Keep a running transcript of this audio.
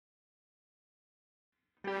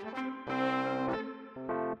The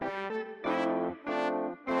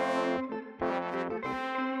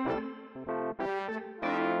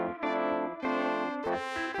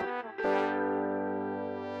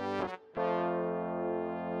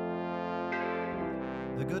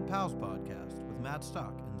Good Pals Podcast with Matt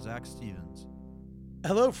Stock and Zach Stevens.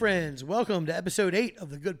 Hello, friends. Welcome to episode 8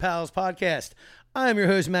 of the Good Pals Podcast. I am your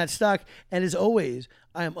host, Matt Stock, and as always,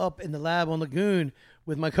 I am up in the lab on Lagoon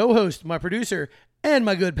with my co-host, my producer, and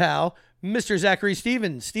my good pal, Mr. Zachary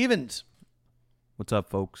Stevens. Stevens. What's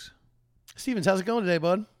up, folks? Stevens, how's it going today,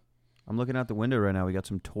 bud? I'm looking out the window right now. We got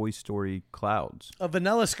some Toy Story clouds. A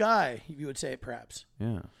vanilla sky, you would say, perhaps.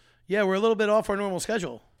 Yeah. Yeah, we're a little bit off our normal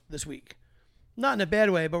schedule this week. Not in a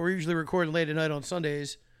bad way, but we're usually recording late at night on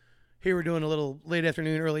Sundays. Here we're doing a little late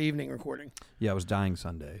afternoon, early evening recording. Yeah, I was dying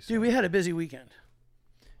Sunday. So. Dude, we had a busy weekend.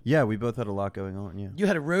 Yeah, we both had a lot going on, yeah. You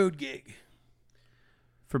had a road gig.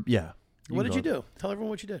 Yeah. What did you do? Tell everyone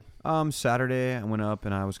what you did. Saturday, I went up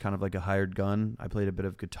and I was kind of like a hired gun. I played a bit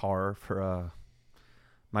of guitar for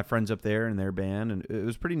my friends up there and their band, and it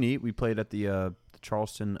was pretty neat. We played at the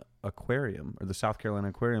Charleston Aquarium, or the South Carolina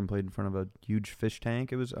Aquarium, played in front of a huge fish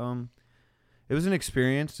tank. It was an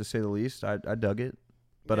experience, to say the least. I dug it.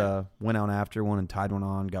 But went out after one and tied one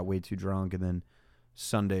on, got way too drunk, and then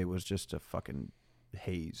Sunday was just a fucking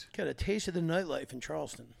haze. Got a taste of the nightlife in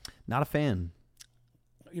Charleston. Not a fan.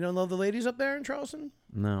 You don't love the ladies up there in Charleston?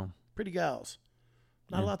 No. Pretty gals.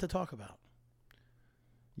 Not a lot to talk about.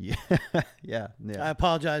 Yeah. yeah. I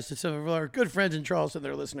apologize to some of our good friends in Charleston,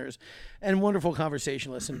 their listeners, and wonderful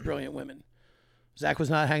conversationalists and brilliant women. Zach was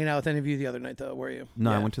not hanging out with any of you the other night, though, were you?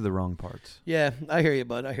 No, yeah. I went to the wrong parts. Yeah, I hear you,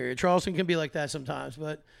 bud. I hear you. Charleston can be like that sometimes,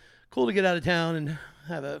 but cool to get out of town and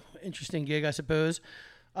have an interesting gig, I suppose.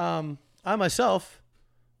 I myself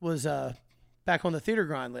was back on the theater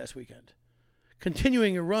grind last weekend,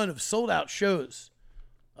 continuing a run of sold-out shows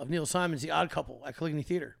of Neil Simon's The Odd Couple at Caligny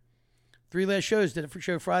Theater. 3 last shows. Did a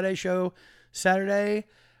show Friday, show Saturday,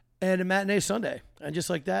 and a matinee Sunday. And just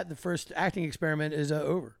like that, the first acting experiment is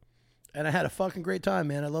over. And I had a fucking great time,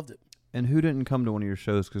 man. I loved it. And who didn't come to one of your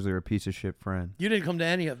shows because they were a piece of shit friend? You didn't come to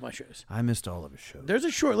any of my shows. I missed all of his shows. There's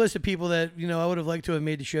a short list of people that, I would have liked to have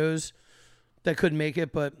made the shows that couldn't make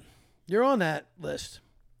it, but you're on that list.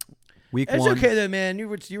 Week it's one. Okay, though, man. You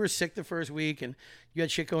were sick the first week, and you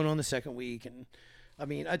had shit going on the second week. And, I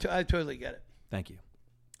mean, I totally get it. Thank you.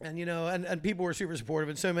 And, and people were super supportive,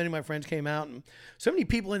 and so many of my friends came out, and so many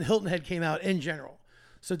people in Hilton Head came out in general.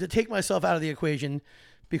 So to take myself out of the equation,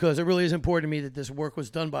 because it really is important to me that this work was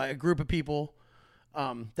done by a group of people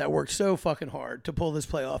that worked so fucking hard to pull this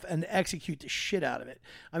play off and execute the shit out of it.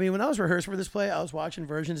 I mean, when I was rehearsing for this play, I was watching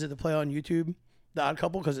versions of the play on YouTube, The Odd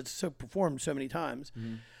Couple, because it's so performed so many times.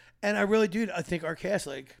 Mm-hmm. And I really do. I think our cast,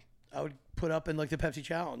 I would put up in the Pepsi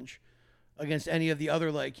Challenge against any of the other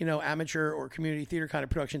amateur or community theater kind of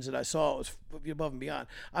productions that I saw. It was above and beyond.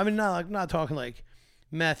 I mean, not talking like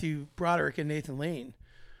Matthew Broderick and Nathan Lane,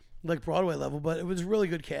 like Broadway level, but it was a really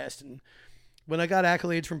good cast. And when I got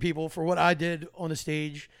accolades from people for what I did on the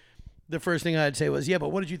stage, the first thing I'd say was, yeah, but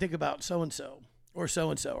what did you think about so-and-so or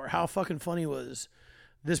so-and-so, or how fucking funny was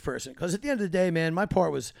this person? Because at the end of the day, man, my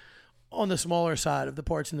part was on the smaller side of the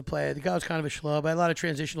parts in the play. The guy was kind of a schlub. I had a lot of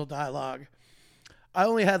transitional dialogue. I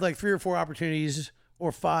only had 3 or 4 opportunities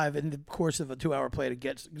or 5 in the course of a 2-hour play to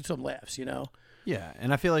get some laughs, Yeah,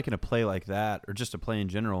 and I feel like in a play like that, or just a play in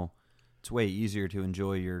general, it's way easier to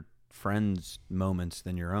enjoy your friends' moments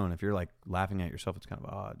than your own. If you're laughing at yourself, it's kind of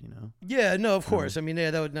odd, Yeah, no, of course. I mean,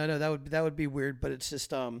 yeah, that would be weird, but it's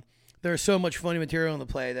just there's so much funny material in the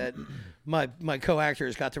play that my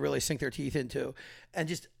co-actors got to really sink their teeth into and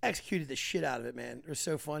just executed the shit out of it, man. It was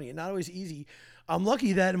so funny and not always easy. I'm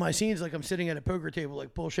lucky that in my scenes, I'm sitting at a poker table,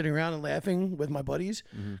 bullshitting around and laughing with my buddies,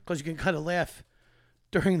 because you can kind of laugh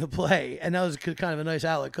during the play, and that was kind of a nice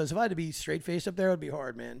outlet. Because if I had to be straight-faced up there, it would be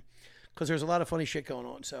hard, man. Because there's a lot of funny shit going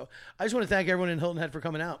on. So I just want to thank everyone in Hilton Head for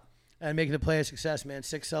coming out and making the play a success, man.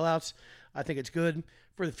 6 sellouts. I think it's good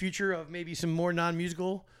for the future of maybe some more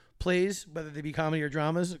non-musical plays, whether they be comedy or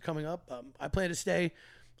dramas coming up. I plan to stay.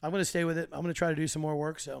 I'm going to stay with it. I'm going to try to do some more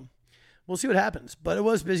work. So we'll see what happens. But it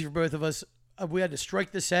was busy for both of us. We had to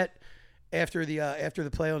strike the set after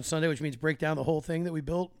the play on Sunday, which means break down the whole thing that we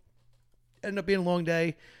built. Ended up being a long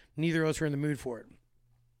day. Neither of us were in the mood for it.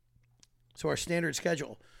 So our standard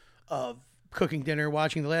schedule of cooking dinner,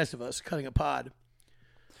 watching The Last of Us, cutting a pod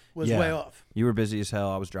was way off. You were busy as hell.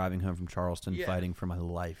 I was driving home from Charleston fighting for my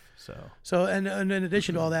life. So and in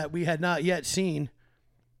addition to all that, we had not yet seen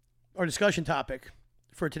our discussion topic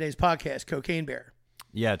for today's podcast, Cocaine Bear.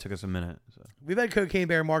 Yeah, it took us a minute. So. We've had Cocaine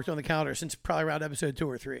Bear marked on the calendar since probably around episode 2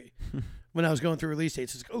 or 3. when I was going through release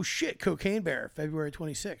dates. It's like, oh shit, Cocaine Bear, February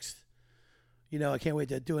 26th. You know, I can't wait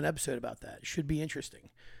to do an episode about that. It should be interesting.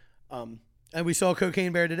 And we saw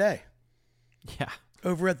Cocaine Bear today. Yeah.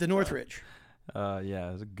 Over at the Northridge. Yeah,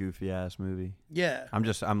 it was a goofy ass movie. Yeah.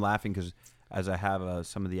 I'm laughing because as I have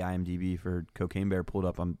some of the IMDb for Cocaine Bear pulled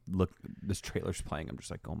up, this trailer's playing. I'm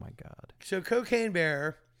just like, oh my god. So Cocaine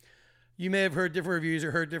Bear, you may have heard different reviews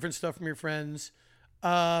or heard different stuff from your friends.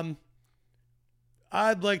 I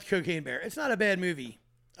liked Cocaine Bear. It's not a bad movie.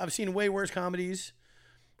 I've seen way worse comedies.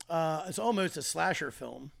 It's almost a slasher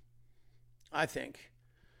film, I think.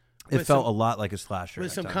 It felt a lot like a slasher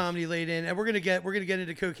with some times. comedy laid in, and we're gonna get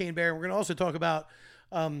into Cocaine Bear. And we're gonna also talk about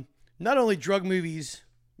not only drug movies,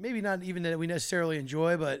 maybe not even that we necessarily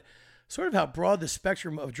enjoy, but sort of how broad the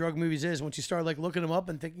spectrum of drug movies is. Once you start like looking them up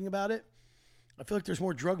and thinking about it, I feel like there's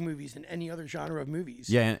more drug movies than any other genre of movies.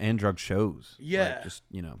 Yeah, and drug shows. Yeah, like just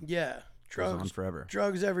yeah, drugs goes on forever.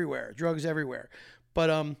 Drugs everywhere. But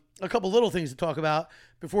a couple little things to talk about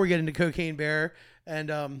before we get into Cocaine Bear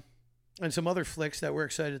and some other flicks that we're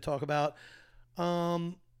excited to talk about.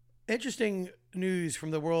 Interesting news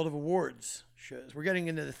from the world of awards shows. We're getting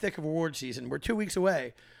into the thick of award season. We're 2 weeks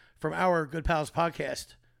away from our Good Pals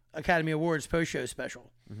podcast Academy Awards post-show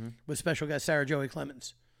special with special guest Sarah Joey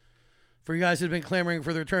Clemens. For you guys that have been clamoring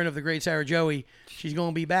for the return of the great Sarah Joey, she's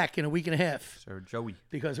going to be back in a week and a half. Sarah Joey.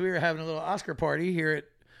 Because we are having a little Oscar party here at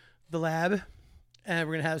the lab, and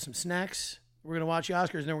we're going to have some snacks. We're going to watch the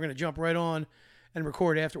Oscars, and then we're going to jump right on and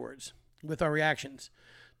record afterwards with our reactions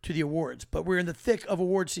to the awards. But we're in the thick of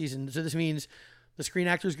award season, so this means the Screen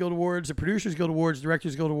Actors Guild Awards, the Producers Guild Awards,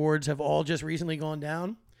 Directors Guild Awards have all just recently gone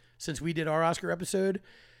down since we did our Oscar episode,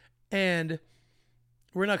 and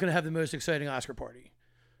we're not going to have the most exciting Oscar party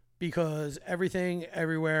because Everything,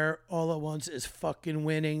 Everywhere, All at Once is fucking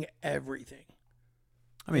winning everything.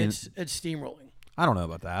 I mean, it's steamrolling. I don't know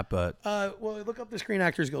about that, but well, look up the Screen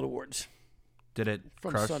Actors Guild Awards. Did it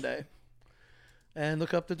from crush? Sunday? And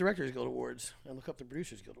look up the Directors Guild Awards and look up the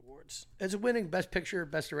Producers Guild Awards. It's winning Best Picture,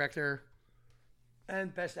 Best Director,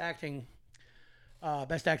 and Best Acting.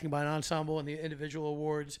 Best Acting by an Ensemble and the individual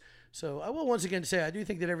awards. So I will once again say I do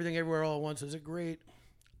think that Everything Everywhere All at Once is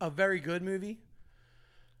a very good movie.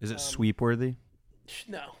 Is it sweep worthy?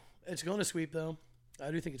 No, it's going to sweep though.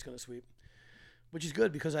 I do think it's going to sweep, which is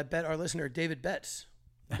good because I bet our listener David bets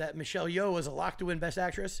that Michelle Yeoh is a lock to win Best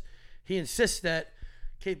Actress. He insists that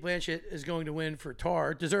Cate Blanchett is going to win for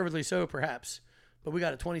Tar, deservedly so perhaps, but we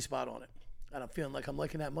got a 20 spot on it, and I'm feeling like I'm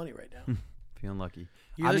liking that money right now. Feeling lucky.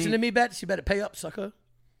 You listen to me, Bets? You better pay up, sucker.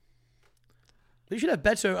 We should have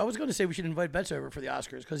Bets over. I was going to say we should invite Bets over for the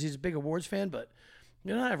Oscars because he's a big awards fan, but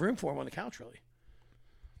you don't have room for him on the couch, really.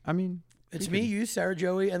 I mean, it's me, you, Sarah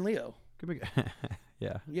Joey, and Leo.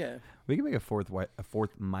 Yeah. Yeah. We can make a fourth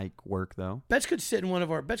mic work though. Bets could sit in one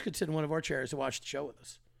of our chairs to watch the show with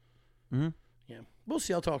us. Mm-hmm. Yeah. We'll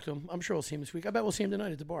see. I'll talk to him. I'm sure we'll see him this week. I bet we'll see him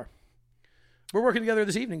tonight at the bar. We're working together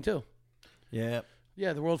this evening too. Yeah.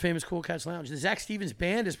 Yeah, the world famous Cool Cats Lounge. The Zach Stevens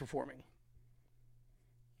band is performing.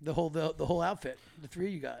 The whole outfit. The three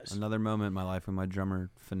of you guys. Another moment in my life when my drummer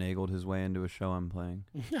finagled his way into a show I'm playing.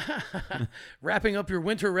 Wrapping up your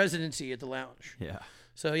winter residency at the lounge. Yeah.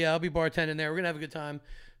 So yeah, I'll be bartending there. We're gonna have a good time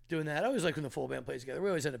doing that. I always like when the full band plays together. We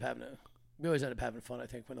always end up having fun, I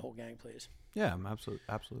think, when the whole gang plays. Yeah,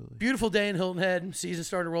 absolutely. Beautiful day in Hilton Head. Season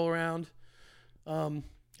started to roll around. And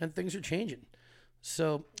things are changing.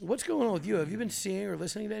 So what's going on with you? Have you been seeing or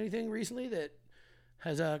listening to anything recently that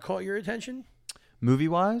has caught your attention?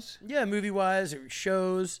 Movie-wise? Yeah, movie-wise or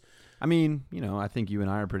shows. I mean, I think you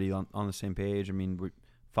and I are pretty on the same page. I mean, we're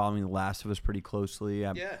following The Last of Us pretty closely.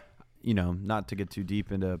 Yeah. Not to get too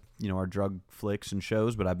deep into, our drug flicks and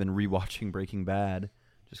shows, but I've been rewatching Breaking Bad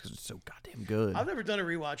just because it's so goddamn good. I've never done a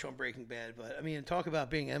rewatch on Breaking Bad, but I mean, talk about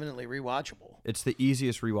being eminently rewatchable. It's the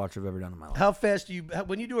easiest rewatch I've ever done in my life. How fast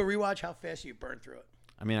when you do a rewatch, how fast do you burn through it?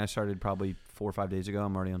 I mean, I started probably 4 or 5 days ago.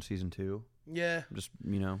 I'm already on season 2. Yeah. I'm just,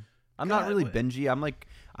 I'm not really bingey.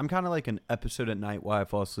 I'm kind of like an episode at night while I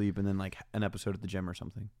fall asleep and then like an episode at the gym or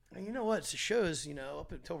something. And you know what? It's shows,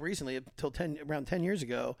 up until recently, around 10 years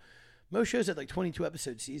ago, most shows had like 22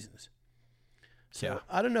 episode seasons. So yeah.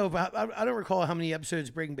 I don't know I don't recall how many episodes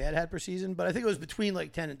Breaking Bad had per season, but I think it was between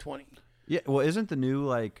like 10 and 20. Yeah, well, isn't the new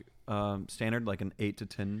like standard like an 8 to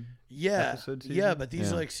 10 episode season? Yeah, but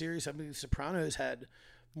these like series, I mean, The Sopranos had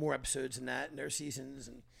more episodes than that in their seasons,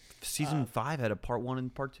 and season 5 had a part 1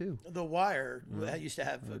 and part 2. The Wire used to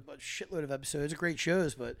have a shitload of episodes, great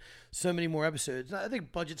shows, but so many more episodes. I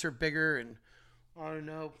think budgets are bigger, and I don't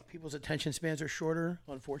know, people's attention spans are shorter,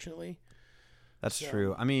 unfortunately. That's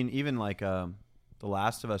true. I mean, even like The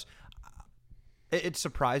Last of Us, It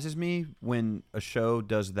surprises me when a show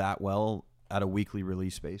does that well at a weekly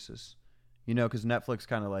release basis. You know, because Netflix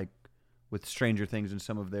kind of like with Stranger Things and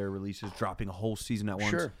some of their releases dropping a whole season at once.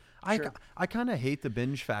 Sure. I kind of hate the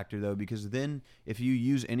binge factor though, because then if you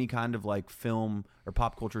use any kind of like film or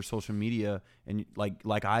pop culture social media and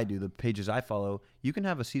like I do, the pages I follow, you can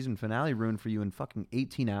have a season finale ruined for you in fucking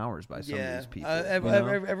 18 hours by some of these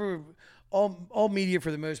people. All media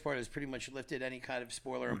for the most part has pretty much lifted any kind of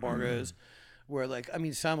spoiler embargoes. Where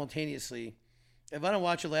simultaneously, if I don't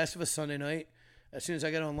watch The Last of Us Sunday night, as soon as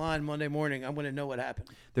I get online Monday morning, I'm going to know what happened.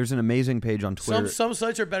 There's an amazing page on Twitter. Some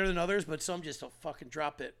sites are better than others, but some just don't fucking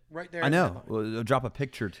drop it right there. I know. Well, they'll drop a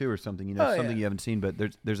picture too or something, you haven't seen. But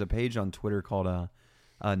there's a page on Twitter called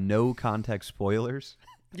No Context Spoilers.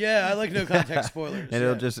 Yeah, I like no context spoilers. And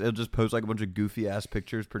it'll just post like a bunch of goofy ass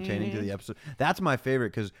pictures pertaining to the episode. That's my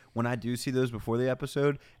favorite, because when I do see those before the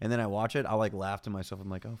episode and then I watch it, I'll like laugh to myself. I'm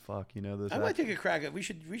like, oh fuck, those. I might take a crack at. We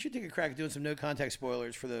should take a crack at doing some no context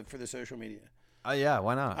spoilers for the social media. Yeah,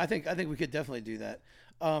 why not? I think we could definitely do that.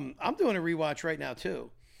 I'm doing a rewatch right now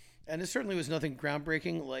too, and it certainly was nothing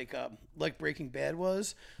groundbreaking like Breaking Bad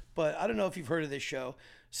was. But I don't know if you've heard of this show.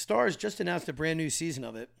 Starz just announced a brand new season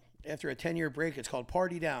of it. After a 10-year break, it's called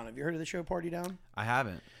Party Down. Have you heard of the show Party Down? I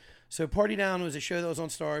haven't. So Party Down was a show that was on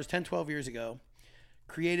Starz 10, 12 years ago,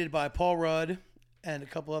 created by Paul Rudd and a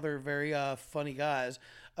couple other very funny guys,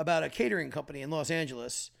 about a catering company in Los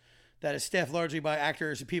Angeles that is staffed largely by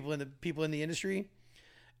actors and people in the industry.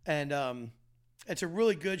 And it's a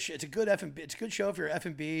really good it's a good F&B. It's a good show if you're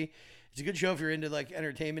F&B. It's a good show if you're into like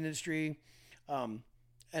entertainment industry. And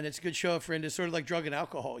it's a good show if you're into sort of like drug and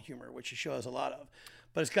alcohol humor, which the show has a lot of.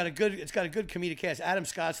 But it's got a good comedic cast. Adam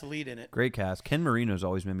Scott's the lead in it. Great cast. Ken Marino's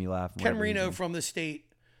always made me laugh. Ken Marino from The State,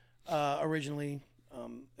 originally,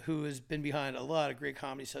 who has been behind a lot of great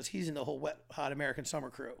comedy stuff. He's in the whole Wet Hot American Summer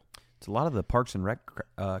crew. It's a lot of the Parks and Rec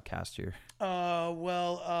cast here. God,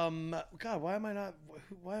 why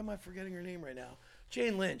am I forgetting her name right now?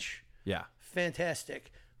 Jane Lynch. Yeah.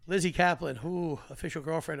 Fantastic. Lizzie Kaplan, official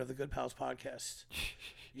girlfriend of the Good Pals podcast.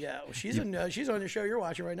 Yeah, well, she's on the show you're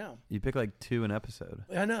watching right now. You pick like 2 an episode.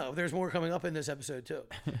 I know. There's more coming up in this episode too.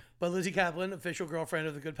 But Lizzie Kaplan, official girlfriend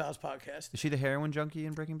of the Good Pals podcast. Is she the heroin junkie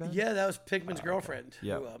in Breaking Bad? Yeah, that was Pigman's girlfriend. Okay.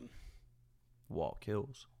 Yeah. Walt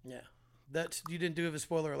kills. Yeah. You didn't do a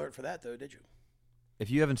spoiler alert for that though, did you? If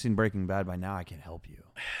you haven't seen Breaking Bad by now, I can't help you.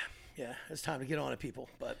 Yeah, it's time to get on it, people.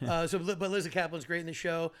 But but Lizzie Kaplan's great in the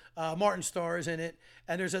show. Martin Starr is in it,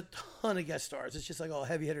 and there's a ton of guest stars. It's just like all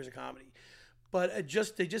heavy hitters of comedy. But they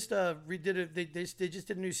just redid it. They just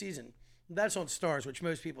did a new season. That's on Starz, which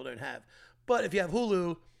most people don't have. But if you have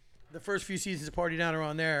Hulu, the first few seasons of Party Down are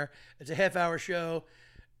on there. It's a half-hour show.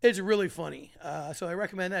 It's really funny. So I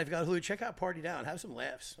recommend that. If you got Hulu, check out Party Down. Have some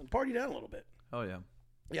laughs. And Party Down a little bit. Oh, yeah.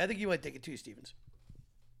 Yeah, I think you might take it too, Stevens.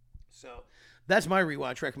 So that's my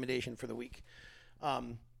rewatch recommendation for the week.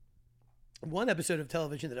 One episode of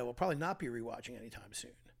television that I will probably not be rewatching anytime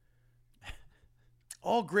soon.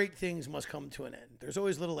 All great things must come to an end. There's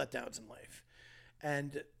always little letdowns in life.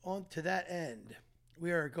 And on to that end, we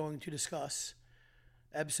are going to discuss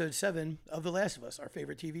episode 7 of The Last of Us, our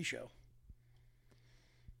favorite TV show.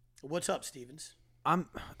 What's up, Stevens? I'm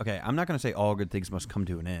not going to say all good things must come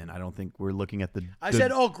to an end. I don't think we're looking at I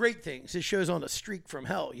said all great things. This show's on a streak from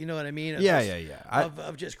hell. You know what I mean?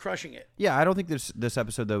 Of just crushing it. Yeah, I don't think this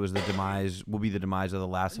episode though will be the demise of The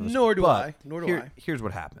Last of Us. Nor do I. Here's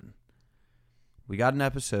what happened. We got an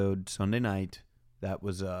episode Sunday night that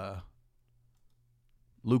was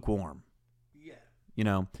lukewarm. Yeah.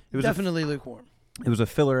 It was definitely lukewarm. It was a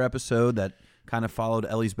filler episode that kind of followed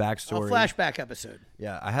Ellie's backstory. A flashback episode.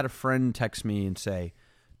 Yeah, I had a friend text me and say,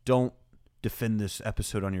 "Don't defend this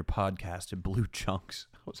episode on your podcast." It blew chunks.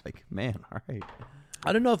 I was like, "Man, all right."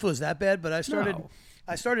 I don't know if it was that bad, but I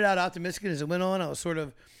started out optimistic, and as it went on, I was sort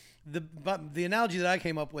of the analogy that I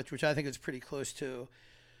came up with, which I think is pretty close to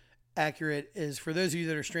accurate, is for those of you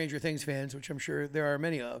that are Stranger Things fans, which I'm sure there are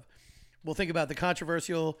many of, we'll think about the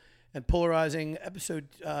controversial and polarizing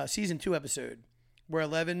season 2 episode where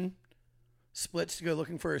 11 splits to go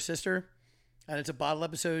looking for her sister, and it's a bottle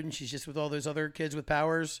episode, and she's just with all those other kids with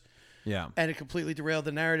powers. Yeah. And it completely derailed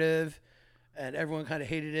the narrative, and everyone kind of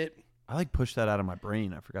hated it. I pushed that out of my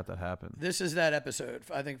brain. I forgot that happened. This is that episode,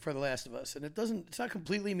 I think, for The Last of Us. And it's not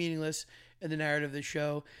completely meaningless in the narrative of the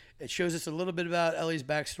show. It shows us a little bit about Ellie's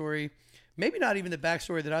backstory. Maybe not even the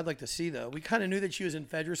backstory that I'd like to see, though. We kind of knew that she was in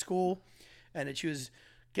Fedra school and that she was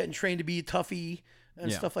getting trained to be a toughie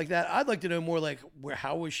and stuff like that. I'd like to know more like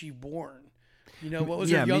how was she born? What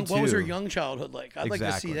was her young childhood like? I'd like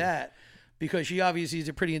to see that, because she obviously is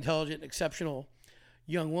a pretty intelligent, exceptional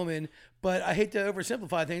young woman. But I hate to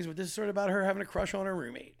oversimplify things, but this is sort of about her having a crush on her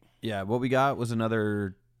roommate. Yeah, what we got was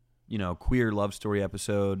another, queer love story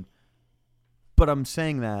episode. But I'm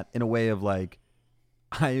saying that in a way of like,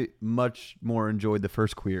 I much more enjoyed the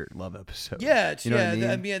first queer love episode. Yeah, what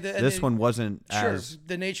I mean? This one wasn't as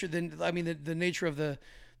the nature. The nature of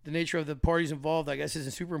the parties involved, I guess,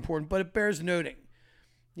 isn't super important, but it bears noting.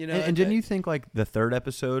 And didn't you think like the third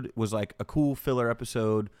episode was like a cool filler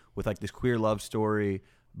episode with like this queer love story,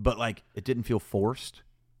 but like it didn't feel forced?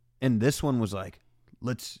 And this one was like,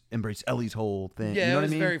 let's embrace Ellie's whole thing. Yeah, you know it was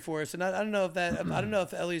what I mean? very forced, and I don't know if that. I don't know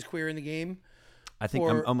if Ellie's queer in the game. I think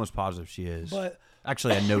I'm almost positive she is. But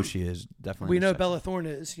actually, I know she is definitely. We know Bella Thorne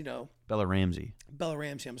is. Bella Ramsey. Bella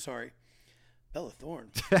Ramsey. I'm sorry. Bella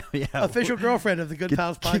Thorne. Yeah. Official girlfriend of the Good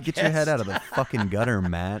Pals podcast. Get your head out of the fucking gutter,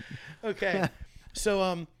 Matt. Okay.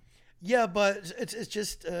 So yeah, but it's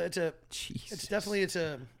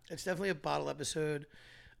definitely a bottle episode.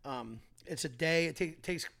 It's a day. It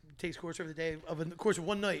takes course over the day of the course of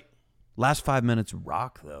one night. Last 5 minutes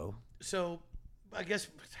rock though. So I guess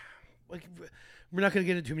like we're not going to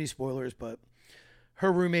get into too many spoilers, but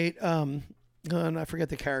her roommate, and I forget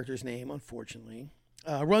the character's name, unfortunately,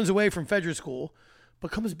 runs away from Fedra school,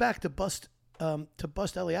 but comes back to bust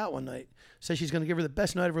Ellie out one night. Says she's going to give her the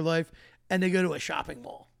best night of her life, and they go to a shopping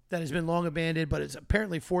mall that has been long abandoned, but is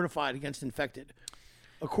apparently fortified against infected,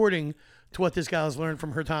 according to what this gal has learned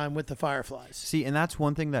from her time with the Fireflies. See, and that's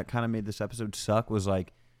one thing that kind of made this episode suck was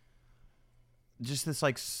like, just this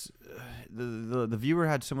like the viewer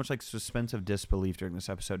had so much like suspense of disbelief during this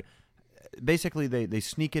episode. Basically, they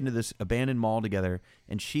sneak into this abandoned mall together,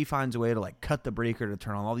 and she finds a way to like cut the breaker to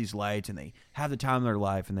turn on all these lights, and they have the time of their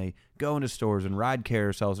life, and they go into stores and ride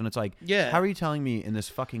carousels, and it's like, yeah, how are you telling me in this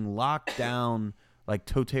fucking lockdown like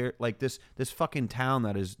this fucking town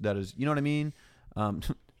that is you know what I mean?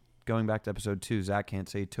 Going back to episode 2, Zach can't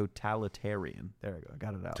say totalitarian. There I go. I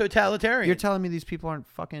got it out. Totalitarian. You're telling me these people aren't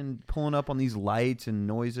fucking pulling up on these lights and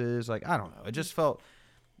noises? Like, I don't know. It just felt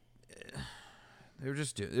they were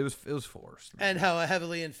just it was forced. And how a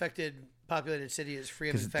heavily infected, populated city is free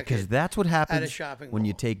of infection. Because that's what happens at a shopping when mall.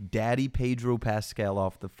 You take Daddy Pedro Pascal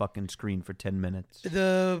off the fucking screen for 10 minutes.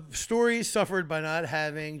 The story suffered by not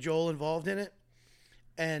having Joel involved in it.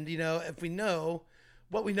 And, if we know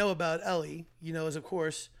what we know about Ellie, is, of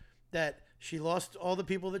course, that she lost all the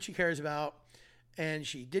people that she cares about, and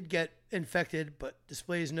she did get infected but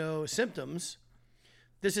displays no symptoms.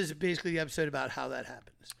 This is basically the episode about how that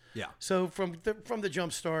happens. Yeah. So from the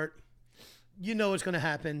jump start, what's going to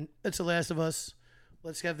happen. It's The Last of Us.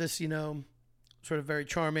 Let's have this, sort of very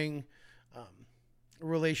charming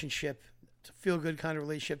relationship. It's a feel-good kind of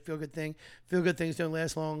relationship, feel-good thing. Feel-good things don't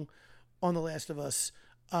last long on The Last of Us.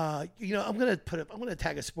 I'm going to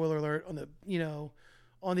tag a spoiler alert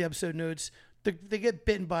on the episode notes. They get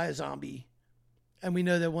bitten by a zombie, and we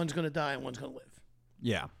know that one's going to die and one's going to live.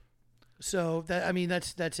 Yeah. So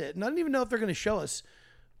that's it. And I don't even know if they're going to show us.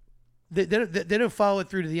 They don't follow it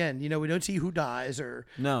through to the end. We don't see who dies or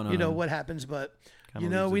no, what happens, but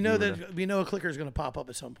Kinda we know a clicker is going to pop up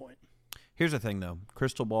at some point. Here's the thing, though.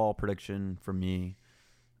 Crystal ball prediction for me.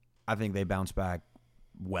 I think they bounce back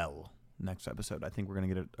well next episode. I think we're going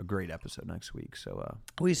to get a great episode next week. So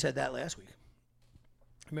we said that last week.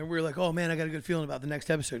 I mean, we were like, oh man, I got a good feeling about the next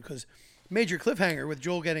episode because major cliffhanger with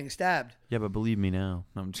Joel getting stabbed. Yeah, but believe me now.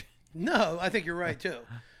 No, I think you're right too.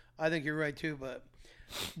 But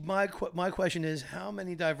my question is, how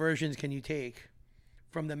many diversions can you take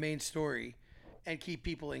from the main story and keep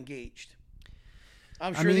people engaged?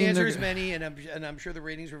 I'm sure the answer is many, and I'm sure the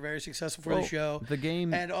ratings were very successful for the show. The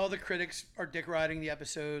game and all the critics are dick riding the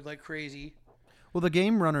episode like crazy. Well, the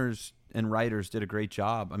game runners and writers did a great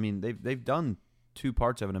job. I mean, they've done 2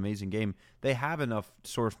 parts of an amazing game. They have enough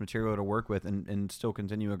source material to work with and still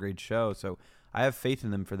continue a great show. So I have faith in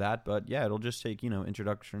them for that. But yeah, it'll just take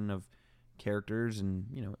introduction of characters,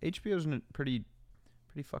 and HBO's pretty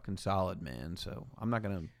fucking solid, man. So I'm not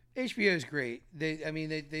gonna. HBO is great. They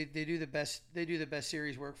do the best. They do the best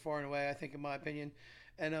series work far and away, I think, in my opinion.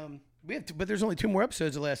 And but there's only 2 more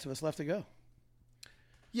episodes of Last of Us left to go.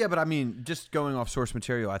 Yeah, but I mean, just going off source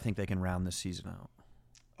material, I think they can round this season out.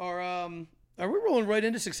 Are we rolling right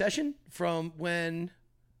into Succession from when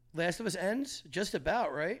Last of Us ends? Just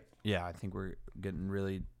about, right? Yeah, I think we're getting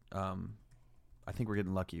really I think we're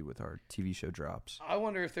getting lucky with our TV show drops. I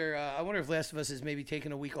wonder if Last of Us is maybe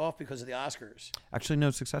taking a week off because of the Oscars. Actually, no.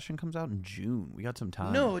 Succession comes out in June. We got some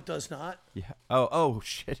time. No, it does not. Yeah. Oh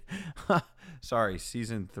shit. Sorry.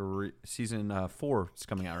 Season 4 is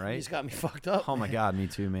coming out, right? He's got me fucked up. Oh my God, me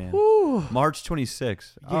too, man. Woo. March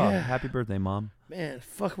 26th. Yeah. Oh, happy birthday, Mom. Man,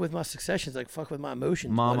 fuck with my Succession's like fuck with my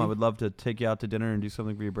emotions. Mom, buddy. I would love to take you out to dinner and do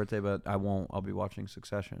something for your birthday, but I won't. I'll be watching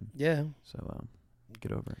Succession. Yeah. So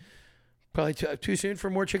get over it. Probably too soon for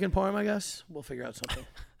more chicken parm, I guess. We'll figure out something.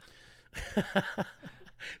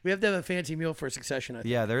 We have to have a fancy meal for Succession, I think.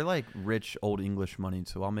 Yeah, they're like rich old English money,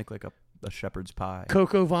 so I'll make like a shepherd's pie.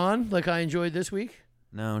 Coco Vaughn, like I enjoyed this week.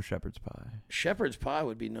 No, shepherd's pie. Shepherd's pie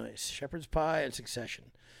would be nice. Shepherd's pie and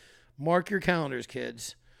Succession. Mark your calendars,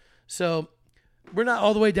 kids. So we're not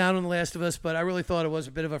all the way down on The Last of Us, but I really thought it was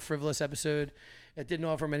a bit of a frivolous episode. It didn't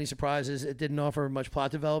offer many surprises. It didn't offer much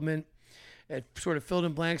plot development. It sort of filled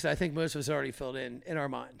in blanks that I think most of us already filled in our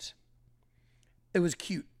minds. It was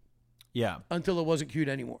cute. Yeah. Until it wasn't cute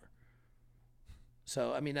anymore.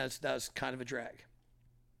 So, I mean, that was kind of a drag.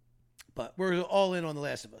 But we're all in on The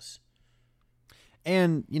Last of Us.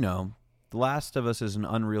 And, The Last of Us is an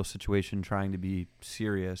unreal situation trying to be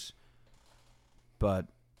serious. But,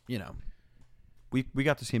 we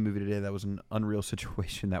got to see a movie today that was an unreal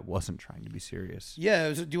situation that wasn't trying to be serious.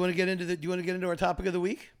 Yeah. Do you want to get into our topic of the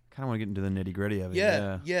week? Kind of want to get into the nitty gritty of it.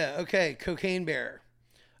 Yeah. Okay. Cocaine Bear.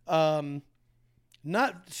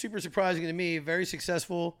 Not super surprising to me. Very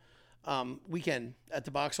successful weekend at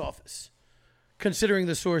the box office. Considering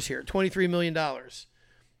the source here, $23 million.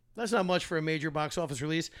 That's not much for a major box office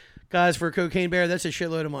release. Guys, for Cocaine Bear, that's a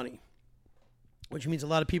shitload of money. Which means a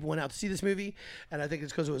lot of people went out to see this movie. And I think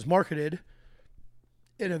it's because it was marketed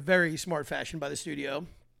in a very smart fashion by the studio.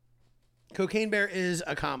 Cocaine Bear is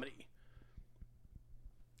a comedy.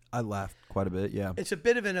 I laughed quite a bit, yeah. It's a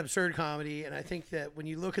bit of an absurd comedy, and I think that when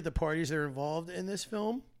you look at the parties that are involved in this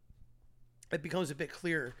film, it becomes a bit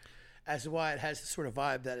clear as to why it has the sort of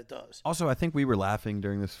vibe that it does. Also, I think we were laughing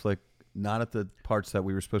during this flick, not at the parts that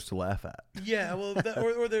we were supposed to laugh at. Yeah, well,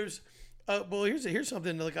 or there's, here's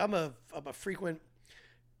something, like I'm a frequent,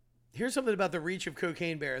 here's something about the reach of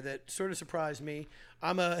Cocaine Bear that sort of surprised me.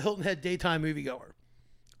 I'm a Hilton Head daytime moviegoer.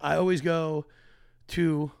 I always go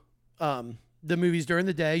to, the movies during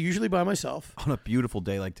the day, usually by myself. On a beautiful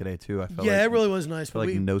day like today too, I felt. Yeah, it really was nice. But like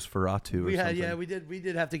Nosferatu. We or had, something. yeah, we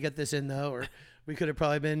did have to get this in though, or we could have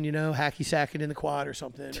probably been, hacky sacking in the quad or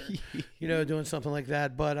something, or doing something like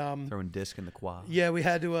that. But throwing disc in the quad. Yeah, we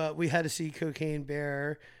had to see Cocaine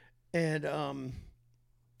Bear, and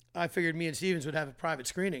I figured me and Stevens would have a private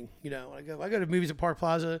screening. I go to movies at Park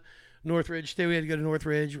Plaza, Northridge. Today we had to go to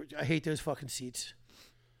Northridge. I hate those fucking seats.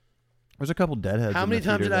 There's a couple deadheads. How in many the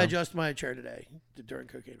times theater, did I though. adjust my chair today during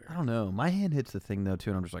Cocaine Bear? I don't know. My hand hits the thing though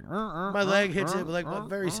too, and I'm just like. My leg hits it, like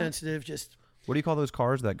very sensitive. Just. What do you call those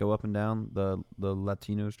cars that go up and down the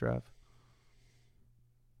Latinos drive?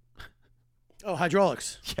 Oh,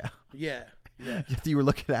 hydraulics. Yeah. Yeah. You were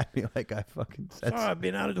looking at me like I fucking said. Sorry, I've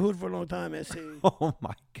been out of the hood for a long time, SC. Oh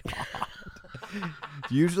my God.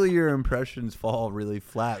 Usually your impressions fall really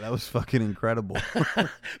flat. That was fucking incredible.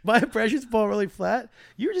 My impressions fall really flat.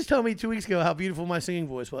 You were just telling me 2 weeks ago how beautiful my singing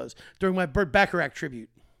voice was during my Burt Bacharach tribute.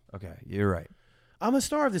 Okay, you're right. I'm a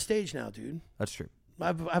star of the stage now, dude. That's true. I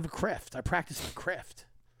have a craft. I practice my craft.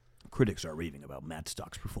 Critics are raving about Matt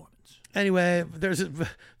Stock's performance. Anyway, there's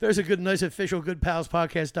a good, nice official Good Pals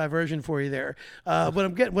podcast diversion for you there. What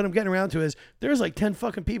I'm getting around to is there's like 10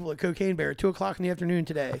 fucking people at Cocaine Bear at 2:00 in the afternoon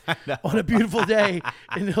today on a beautiful day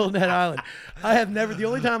in Hilton Head Island. I have never. The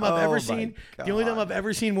only time I've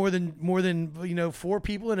ever seen more than 4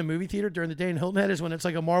 people in a movie theater during the day in Hilton Head is when it's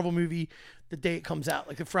like a Marvel movie the day it comes out,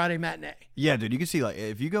 like a Friday matinee. Yeah, dude, you can see like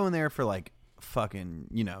if you go in there for like fucking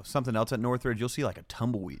something else at Northridge, you'll see like a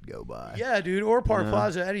tumbleweed go by. Yeah, dude, or Park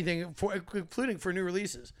Plaza, anything, including for new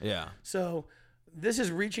releases. Yeah. So this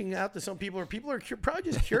is reaching out to some people, or people are probably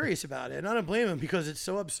just curious about it, and I don't blame them because it's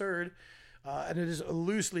so absurd, and it is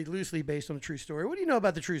loosely based on a true story. What do you know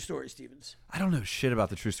about the true story, Stevens? I don't know shit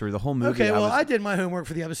about the true story. The whole movie. Okay, well, I did my homework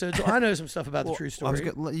for the episode, so I know some stuff about the true story.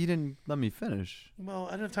 You didn't let me finish. Well,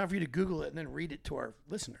 I don't have time for you to Google it and then read it to our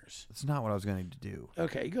listeners. That's not what I was going to do.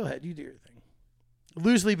 Okay, go ahead. You do your thing.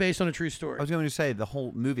 Loosely based on a true story. I was going to say the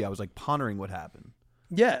whole movie. I was like pondering what happened.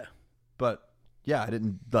 Yeah, but yeah, I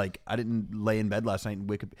didn't lay in bed last night and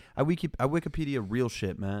I Wikipedia real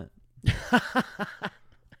shit, man.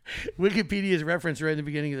 Wikipedia's reference right in the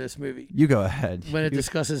beginning of this movie. You go ahead. When it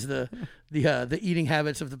discusses the eating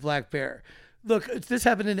habits of the black bear. Look, this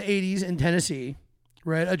happened in the 80s in Tennessee,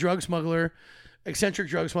 right? Eccentric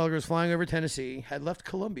drug smuggler was flying over Tennessee, had left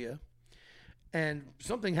Colombia, and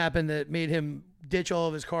something happened that made him ditch all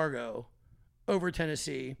of his cargo over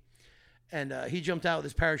Tennessee. And he jumped out with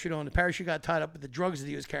his parachute on. The parachute got tied up with the drugs that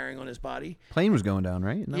he was carrying on his body. Plane was going down,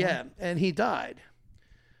 right? Yeah, and he died.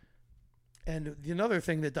 And another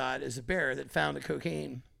thing that died is a bear that found the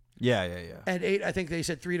cocaine. Yeah. And ate, I think they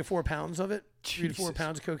said 3 to 4 pounds of it. Jesus. 3 to 4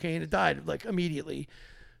 pounds of cocaine. It died like immediately.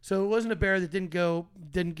 So it wasn't a bear that didn't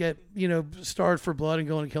get, starved for blood and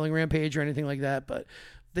go on a killing rampage or anything like that. But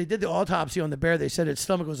they did the autopsy on the bear. They said its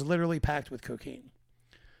stomach was literally packed with cocaine.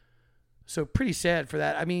 So pretty sad for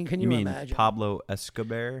that. I mean, can you mean imagine? Pablo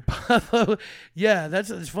Escobar? Yeah,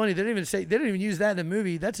 that's funny. They didn't even use that in the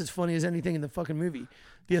movie. That's as funny as anything in the fucking movie.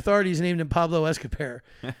 The authorities named him Pablo Escobar,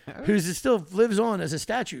 who still lives on as a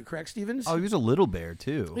statue, correct, Stevens? Oh, he was a little bear,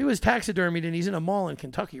 too. He was taxidermied, and he's in a mall in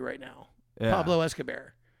Kentucky right now. Yeah. Pablo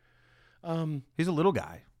Escobar. He's a little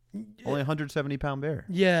guy. Only 170-pound bear.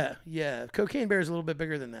 Yeah. Cocaine Bear is a little bit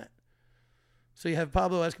bigger than that. So you have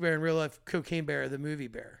Pablo Escobar in real life, Cocaine Bear, the movie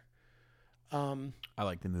bear. I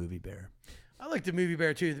like the movie Bear. I like the movie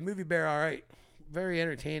Bear too. The movie Bear, all right, very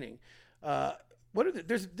entertaining.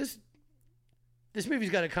 There's this movie's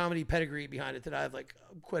got a comedy pedigree behind it that I have like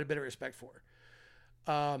quite a bit of respect for.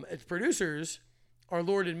 Its producers are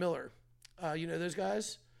Lord and Miller. You know those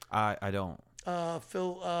guys? I don't.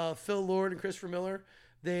 Phil Lord and Christopher Miller.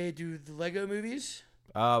 They do the Lego movies.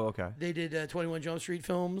 Oh, okay. They did 21 Jump Street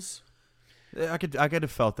films. I could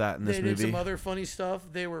have felt that in this movie. They did some other funny stuff.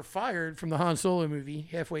 They were fired from the Han Solo movie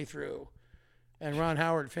halfway through, and Ron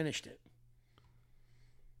Howard finished it.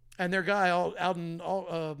 And their guy,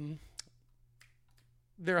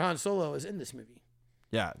 their Han Solo is in this movie.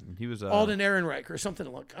 Yeah, he was Alden Ehrenreich or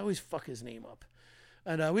something. Like I always fuck his name up,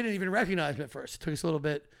 and we didn't even recognize him at first. It took us a little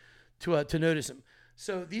bit to notice him.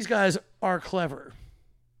 So these guys are clever.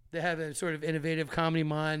 They have a sort of innovative comedy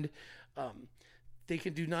mind. They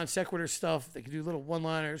can do non sequitur stuff. They can do little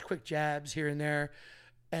one-liners, quick jabs here and there.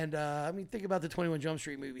 And, think about the 21 Jump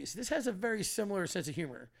Street movies. This has a very similar sense of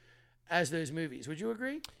humor as those movies. Would you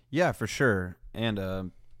agree? Yeah, for sure. And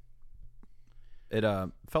it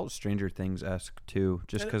felt Stranger Things-esque, too,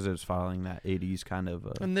 just because it was following that 80s kind of...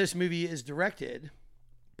 And this movie is directed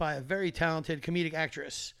by a very talented comedic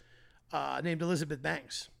actress named Elizabeth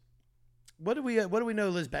Banks. What do we know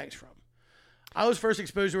Liz Banks from? I was first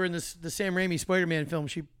exposed to her in the Sam Raimi Spider-Man film.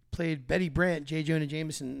 She played Betty Brant, J. Jonah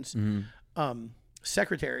Jameson's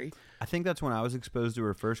secretary. I think that's when I was exposed to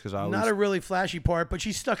her first because I was... Not a really flashy part, but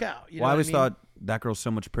she stuck out. You know I what always mean? thought that girl's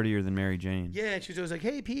so much prettier than Mary Jane. Yeah, and she was always like,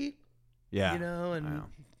 hey, Pete. Yeah. And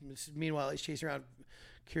meanwhile, he's chasing around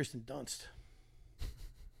Kirsten Dunst.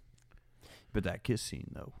 But that kiss scene,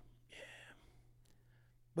 though. Yeah.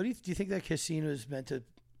 What do you think that kiss scene was meant to...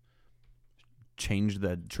 change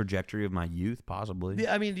the trajectory of my youth, possibly.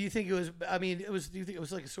 I mean, do you think it was? Do you think it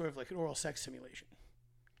was like a sort of like an oral sex simulation?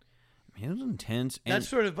 I mean, it was intense. And That's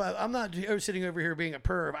sort of. I'm not sitting over here being a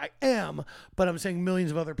perv. I am, but I'm saying millions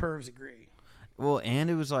of other pervs agree. Well, and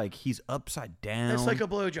it was like he's upside down. It's like a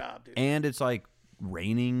blowjob, dude. And it's like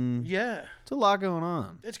raining. Yeah, it's a lot going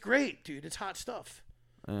on. It's great, dude. It's hot stuff.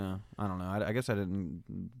 Yeah, I don't know. I guess I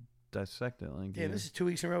didn't dissect it like. Yeah, this is 2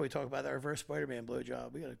 weeks in a row we talk about that reverse Spider-Man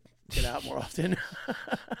blowjob. We gotta get out more often.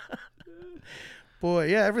 Boy,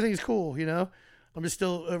 yeah, everything's cool. I'm just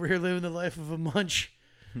still over here living the life of a munch.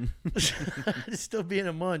 Just still being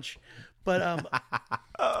a munch. But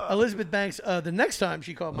Elizabeth Banks, the next time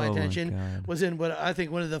she caught my attention was in what I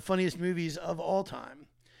think one of the funniest movies of all time.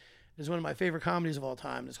 It's one of my favorite comedies of all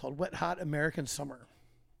time. It's called Wet Hot American Summer.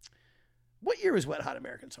 What year was Wet Hot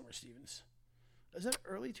American Summer, Stevens? Is that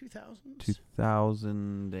early 2000s?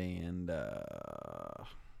 2000 and oh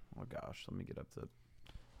gosh, let me get up the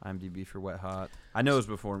IMDb for Wet Hot. I know it was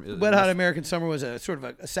before. Wet Hot American Summer was a sort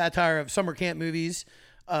of a satire of summer camp movies,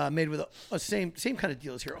 made with a same kind of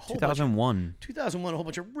deals here. 2001. 2001, a whole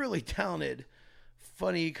bunch of really talented,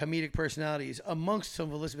 funny comedic personalities amongst some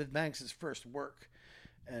of Elizabeth Banks' first work,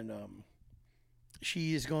 and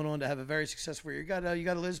she is going on to have a very successful career. You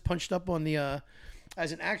got Liz punched up on the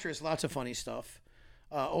as an actress, lots of funny stuff.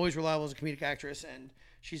 Always reliable as a comedic actress, and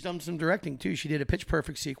she's done some directing too. She did a Pitch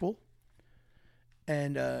Perfect sequel,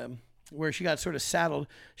 and where she got sort of saddled.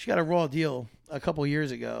 She got a raw deal a couple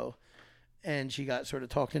years ago, and she got sort of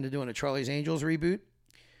talked into doing a Charlie's Angels reboot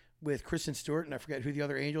with Kristen Stewart, and I forget who the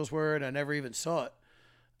other angels were, and I never even saw it,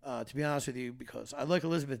 to be honest with you, because I like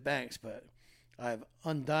Elizabeth Banks, but I have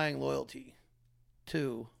undying loyalty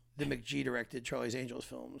to the McG-directed Charlie's Angels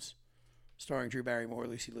films, starring Drew Barrymore,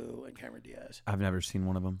 Lucy Liu, and Cameron Diaz. I've never seen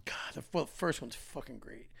one of them. God, the first one's fucking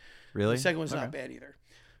great. Really? The second one's not bad either.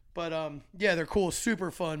 But, yeah, they're cool, super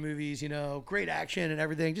fun movies, great action and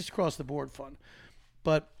everything, just across the board fun.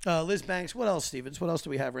 But Liz Banks, what else, Stevens? What else do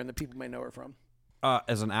we have her in that people may know her from?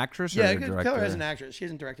 As an actress or Yeah, a good. director? Tell her as an actress. She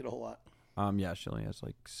hasn't directed a whole lot. Yeah, she only has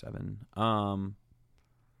like 7.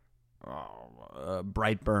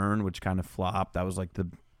 Brightburn, which kind of flopped. That was like the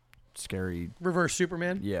scary Reverse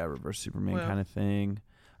Superman? Yeah, reverse Superman Well. kind of thing.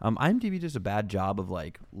 IMDb does a bad job of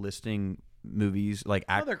like listing movies like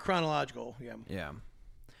They're chronological, yeah. Yeah.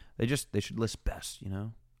 They should list best, you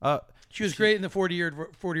know? She was great in the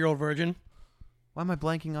 40-Year-Old Virgin. Why am I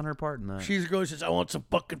blanking on her part in that? She goes, says, I want some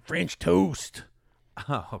fucking French toast.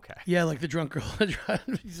 Oh, okay. Yeah, like the drunk girl.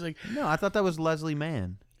 He's like, No, I thought that was Leslie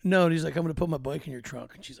Mann. no, and he's like, I'm going to put my bike in your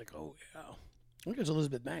trunk. And she's like, oh, yeah. I think it's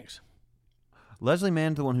Elizabeth Banks. Leslie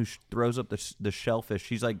Mann's the one who throws up the shellfish.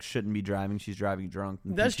 She's like, shouldn't be driving. She's driving drunk.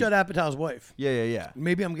 That's Judd Apatow's wife. Yeah.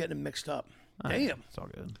 Maybe I'm getting them mixed up. Damn. It's all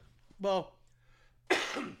good. Well,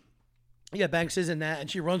 yeah, Banks is in that, and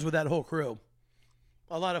she runs with that whole crew.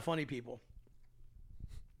 A lot of funny people.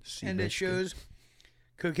 And it shows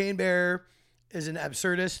Cocaine Bear is an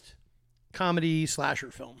absurdist comedy slasher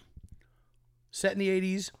film. Set in the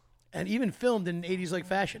 80s, and even filmed in 80s-like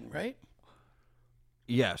fashion, right?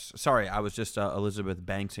 Yes. Sorry, I was just Elizabeth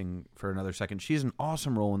Banksing for another second. She's an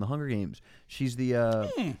awesome role in The Hunger Games. She's the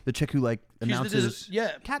chick who like announces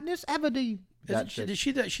Katniss Everdeen.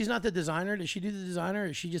 She's not the designer. Does she do the designer? Or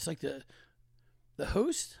is she just like the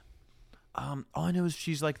host? All I know is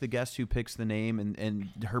she's like the guest who picks the name, and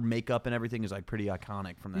her makeup and everything is like pretty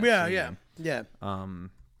iconic from that scene. Yeah. I'll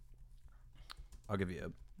give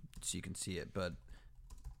you so you can see it, but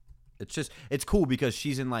it's cool because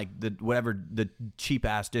she's in like the cheap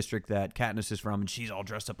ass district that Katniss is from, and she's all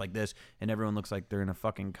dressed up like this, and everyone looks like they're in a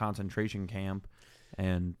fucking concentration camp.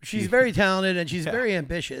 And she's very talented, and she's very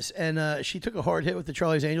ambitious, and she took a hard hit with the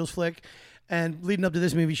Charlie's Angels flick. And leading up to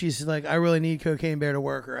this movie, she's like, I really need Cocaine Bear to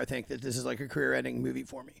work, or I think that this is like a career-ending movie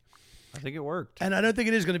for me. I think it worked. And I don't think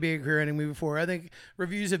it is going to be a career-ending movie for her. I think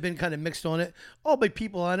reviews have been kind of mixed on it. All by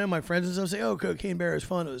people I know, my friends and stuff, say, oh, Cocaine Bear is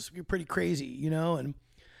fun. It was pretty crazy, you know? And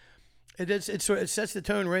it sets the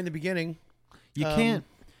tone right in the beginning. You can't...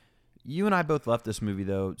 You and I both left this movie,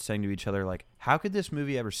 though, saying to each other, like, how could this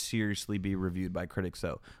movie ever seriously be reviewed by critics,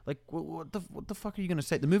 though? Like, what the fuck are you going to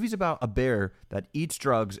say? The movie's about a bear that eats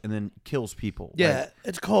drugs and then kills people. Yeah, like,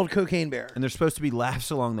 it's called Cocaine Bear. And there's supposed to be laughs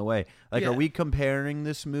along the way. Like, Yeah. Are we comparing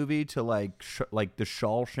this movie to, like the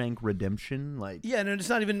Shawshank Redemption? Like, Yeah, and it's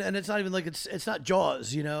not even like it's not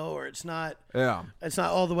Jaws, you know, or it's not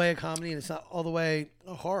all the way a comedy, and it's not all the way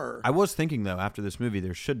a horror. I was thinking, though, after this movie,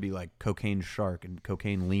 there should be, like, Cocaine Shark and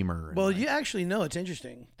Cocaine Lemur. And, Well, like, you actually know it's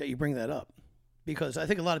interesting that you bring that up, because I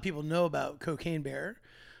think a lot of people know about Cocaine Bear,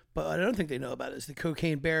 but what I don't think they know about is the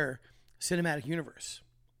Cocaine Bear cinematic universe.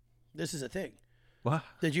 This is a thing. What?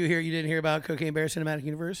 You didn't hear about Cocaine Bear cinematic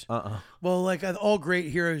universe? Uh-uh. Well, like all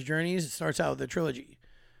great heroes' journeys, it starts out with a trilogy.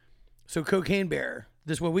 So Cocaine Bear,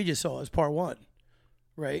 this is what we just saw, is part 1,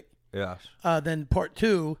 right? Yes. Then part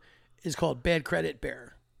 2 is called Bad Credit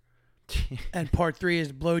Bear. And part 3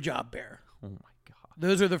 is Blowjob Bear. Oh, my God.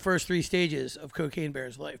 Those are the first 3 stages of Cocaine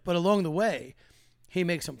Bear's life. But along the way, he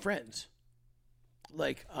makes some friends.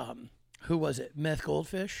 Like, who was it? Meth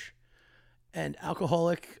Goldfish and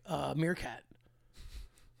alcoholic meerkat.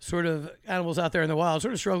 Sort of animals out there in the wild,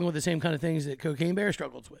 sort of struggling with the same kind of things that Cocaine Bear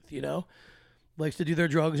struggles with, you know? Likes to do their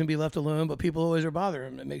drugs and be left alone, but people always are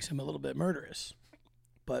bothering him. It makes him a little bit murderous.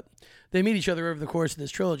 But they meet each other over the course of this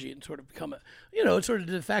trilogy and sort of become it's sort of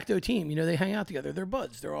a de facto team. You know, they hang out together. They're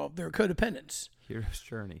buds. They're codependents. Hero's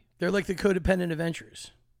journey. They're like the codependent adventurers,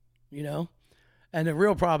 you know? And the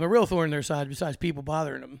real problem, the real thorn in their side, besides people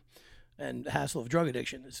bothering them and the hassle of drug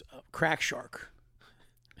addiction, is Crack Shark.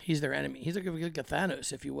 He's their enemy. He's like a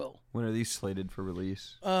Thanos, if you will. When are these slated for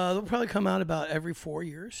release? They'll probably come out about every 4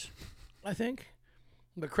 years, I think.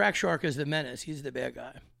 But Crack Shark is the menace. He's the bad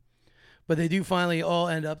guy. But they do finally all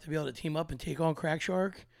end up to be able to team up and take on Crack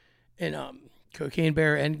Shark in Cocaine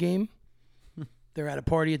Bear Endgame. They're at a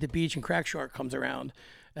party at the beach, and Crack Shark comes around.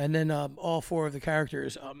 And then all 4 of the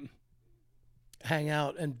characters hang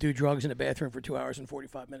out and do drugs in a bathroom for 2 hours and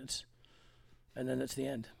 45 minutes. And then that's the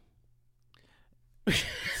end.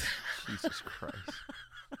 Jesus Christ.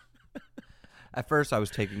 At first, I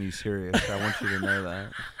was taking you serious. I want you to know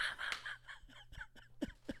that.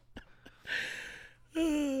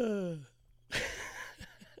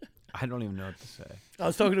 I don't even know what to say. I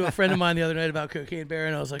was talking to a friend of mine the other night about Cocaine Bear,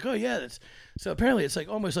 and I was like, "Oh yeah, so apparently it's like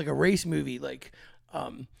almost like a race movie. Like,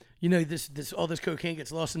 this all this cocaine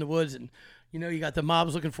gets lost in the woods, and you got the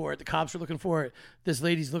mobs looking for it, the cops are looking for it, this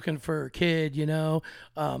lady's looking for her kid.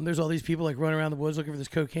 There's all these people like running around the woods looking for this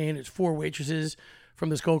cocaine. There's 4 waitresses from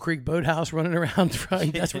the Skull Creek boathouse running around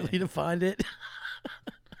trying desperately to find it.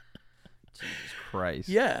 Jesus Christ.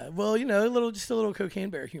 Yeah, well, just a little cocaine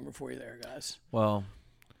bear humor for you there, guys. Well,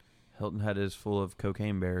 Hilton Head is full of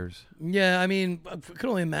cocaine bears. Yeah, I mean, I could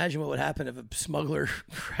only imagine what would happen if a smuggler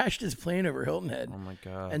crashed his plane over Hilton Head Oh my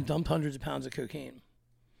God. and dumped hundreds of pounds of cocaine.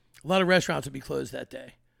 A lot of restaurants would be closed that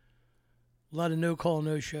day. A lot of no-call,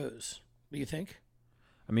 no-shows. What do you think?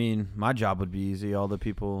 I mean, my job would be easy. All the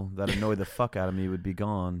people that annoy the fuck out of me would be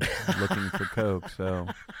gone looking for coke. So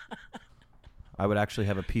I would actually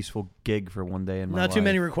have a peaceful gig for one day in my life. Not too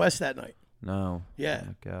many requests that night. No. Yeah. Oh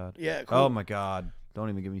my God. Yeah, cool. Oh my God. Don't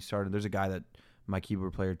even get me started. There's a guy that my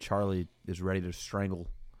keyboard player, Charlie, is ready to strangle.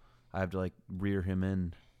 I have to like rear him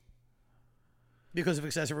in. Because of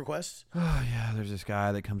excessive requests? Oh yeah, there's this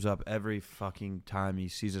guy that comes up every fucking time he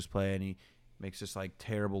sees us play, and he makes this like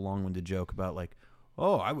terrible long-winded joke about like,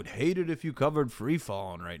 oh, I would hate it if you covered Free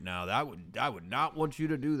Fallin' right now. I would not want you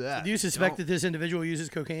to do that. Do you suspect that this individual uses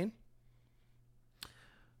cocaine?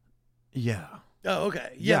 Yeah. Oh,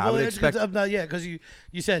 okay. Yeah, Yeah, I well, would it's expect- because you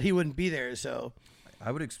said he wouldn't be there, so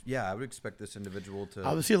I would expect this individual to.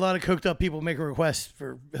 I would see a lot of coked up people making requests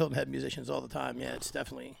for Hilton Head musicians all the time. Yeah,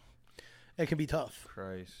 it can be tough.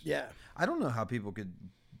 Christ. Yeah. I don't know how people could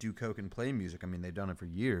do coke and play music. I mean, they've done it for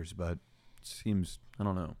years, but it seems, I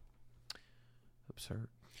don't know, absurd.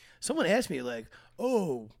 Someone asked me like,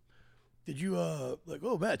 "Oh, did you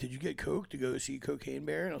Matt, did you get coke to go see Cocaine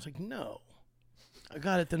Bear?" And I was like, "No, I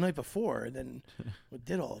got it the night before, and then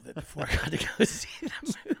did all of it before I got to go see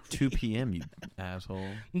the movie." 2 p.m. You asshole.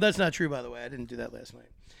 That's not true, by the way. I didn't do that last night.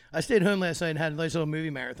 I stayed home last night and had a nice little movie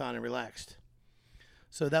marathon and relaxed.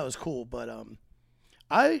 So that was cool. But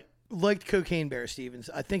I liked Cocaine Bear, Stevens.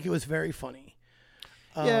 I think it was very funny.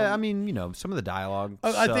 Yeah, I mean, some of the dialogue.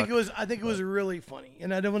 I think it was really funny,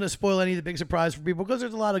 and I don't want to spoil any of the big surprise for people because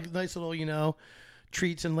there's a lot of nice little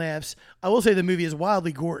treats and laughs. I will say the movie is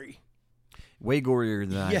wildly gory. Way gorier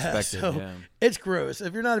than I expected. So yeah. it's gross.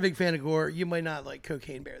 If you're not a big fan of gore, you might not like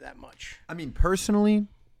Cocaine Bear that much. I mean, personally,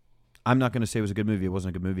 I'm not going to say it was a good movie. It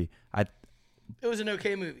wasn't a good movie. It was an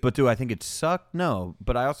okay movie. But do I think it sucked? No.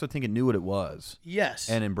 But I also think it knew what it was. Yes.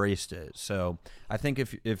 And embraced it. So I think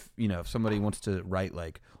if somebody wants to write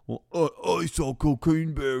like, well, I saw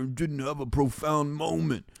Cocaine Bear and didn't have a profound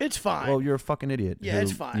moment. It's fine. Well, you're a fucking idiot. Yeah, who,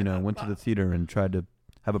 it's fine. Went to the theater and tried to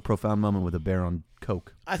have a profound moment with a bear on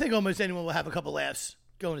coke. I think almost anyone will have a couple laughs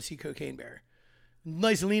going to see Cocaine Bear.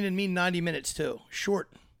 Nice, lean, and mean 90 minutes, too.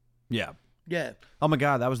 Short. Yeah. Yeah. Oh, my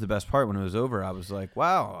God. That was the best part. When it was over, I was like,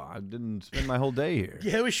 wow, I didn't spend my whole day here.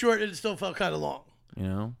 Yeah, it was short, and it still felt kind of long.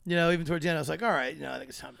 Even towards the end, I was like, all right, I think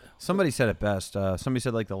it's time to... Somebody said it best. Somebody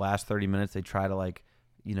said, like, the last 30 minutes, they try to, like,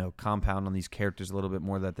 compound on these characters a little bit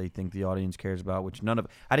more that they think the audience cares about, which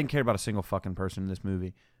I didn't care about a single fucking person in this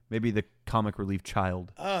movie. Maybe the comic relief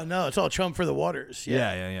child. Oh, no, it's all chum for the waters.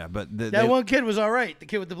 Yeah. But that one kid was all right. The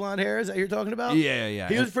kid with the blonde hair, is that who you're talking about? Yeah.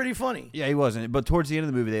 He was pretty funny. Yeah, he wasn't. But towards the end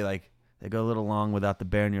of the movie, they go a little long without the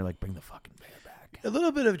bear, and you're like, bring the fucking bear back. A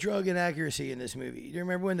little bit of drug inaccuracy in this movie. Do you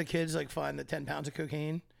remember when the kids find the 10 pounds of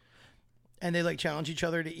cocaine, and they challenge each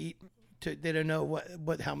other to eat? They don't know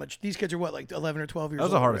how much. These kids are 11 or 12 years old. That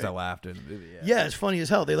was the hardest right? I laughed in the movie. Yeah, it's funny as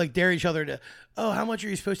hell. They dare each other to, how much are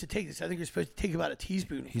you supposed to take this? I think you're supposed to take about a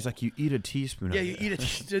teaspoon. He's like, you eat a teaspoon. Yeah, you eat it.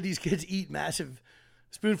 So these kids eat massive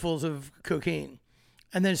spoonfuls of cocaine,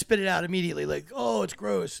 and then spit it out immediately. Like, oh, it's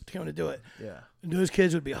gross. Don't want to do it. Yeah. And those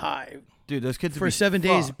kids would be high. Dude, those kids would for be 7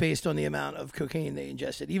 days fucked. based on the amount of cocaine they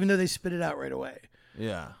ingested, even though they spit it out right away.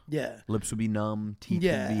 Yeah. Yeah. Lips would be numb. Teeth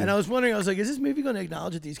Yeah. would be... And I was wondering, is this movie going to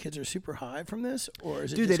acknowledge that these kids are super high from this? Or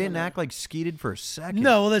is it Dude, they just didn't gonna... act like skeeted for a second.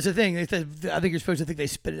 No, well, that's the thing. I think you're supposed to think they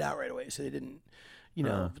spit it out right away, so they didn't,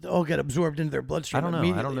 all get absorbed into their bloodstream. I don't know. I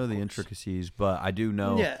immediately, don't know of the course. intricacies, but I do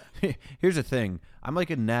know. Yeah. Here's the thing. I'm like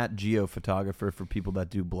a Nat Geo photographer for people that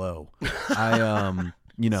do blow. I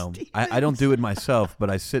I don't do it myself, but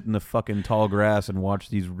I sit in the fucking tall grass and watch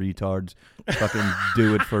these retards fucking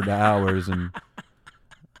do it for hours, and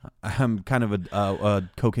I'm kind of a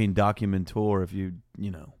cocaine documentor, if you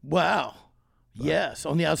know. Wow. But, yes,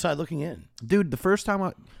 on the outside looking in. Dude, the first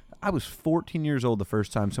time I was 14 years old the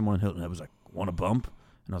first time someone in Hilton was like, want a bump?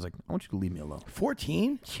 And I was like, I want you to leave me alone.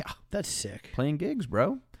 14? Yeah. That's sick. Playing gigs,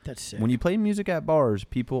 bro. That's sick. When you play music at bars,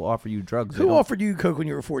 people offer you drugs. Who offered you coke when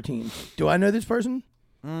you were 14? Do I know this person?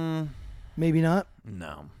 Maybe not.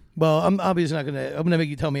 No. Well, I'm obviously not gonna. I'm gonna make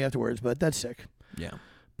you tell me afterwards. But that's sick. Yeah.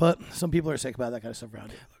 But some people are sick about that kind of stuff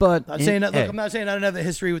around here. But I'm saying that. Look, I'm not saying I don't have the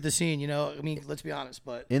history with the scene. I mean, let's be honest.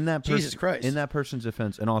 But in that Jesus Christ, in that person's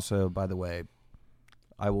defense, and also, by the way,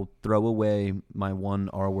 I will throw away my one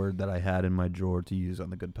R word that I had in my drawer to use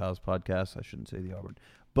on the Good Pals podcast. I shouldn't say the R word,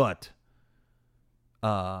 but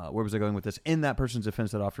where was I going with this? In that person's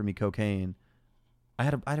defense that offered me cocaine,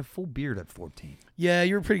 I had a full beard at 14. Yeah,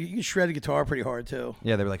 you shredded guitar pretty hard too.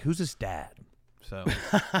 Yeah, they were like, "Who's this dad?" So,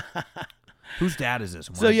 whose dad is this?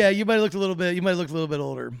 So yeah, you might have looked a little bit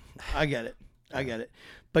older. I get it.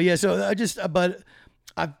 But yeah, so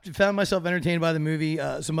I found myself entertained by the movie.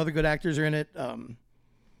 Some other good actors are in it.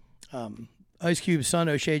 Ice Cube's son,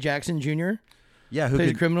 O'Shea Jackson Jr. Yeah,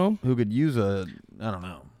 plays a criminal who could use I don't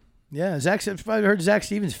know. Yeah, I've probably heard Zach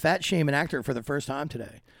Stevens fat shame an actor for the first time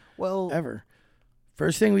today. Well, ever.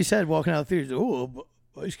 First thing we said walking out of the theater is, "Oh,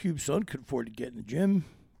 Ice Cube's son could afford to get in the gym."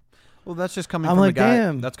 Well, that's just coming I'm from like, a guy.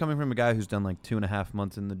 damn. That's coming from a guy who's done like 2.5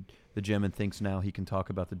 months in the gym and thinks now he can talk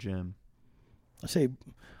about the gym. I say,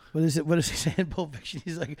 what is it? What does he say in Pulp Fiction?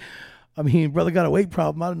 He's like, I mean, brother got a weight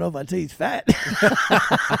problem. I don't know if I'd say he's fat.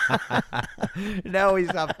 No,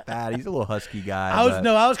 he's not fat. He's a little husky guy.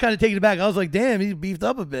 I was kind of taken aback. I was like, damn, he's beefed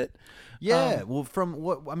up a bit. Yeah, well, from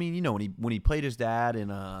what I mean, when he played his dad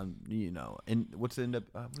in and what's the end up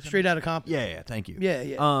Straight Outta Compton. Yeah, thank you.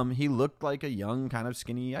 Yeah. He looked like a young, kind of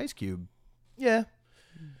skinny Ice Cube. Yeah,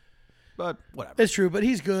 but whatever. it's true. But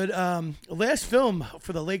he's good. Last film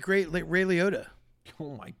for the late great Ray Liotta.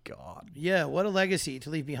 Oh my God. Yeah, what a legacy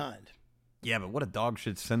to leave behind. Yeah, but what a dog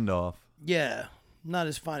shit send off. Yeah, not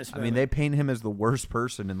his finest. I mean, they paint him as the worst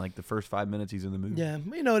person in like the first 5 minutes he's in the movie. Yeah,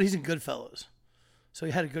 you know what? He's in Goodfellas, so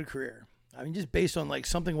he had a good career. I mean, just based on like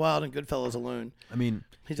Something Wild and Goodfellas alone. I mean,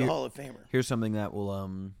 he's a Hall of Famer. Here's something that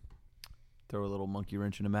will throw a little monkey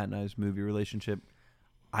wrench into Matt and I's movie relationship.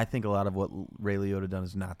 I think a lot of what Ray Liotta done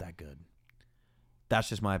is not that good. That's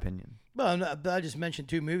just my opinion. Well, I just mentioned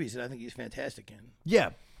 2 movies that I think he's fantastic in.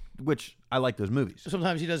 Yeah, which I like those movies.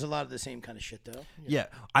 Sometimes he does a lot of the same kind of shit, though. Yeah.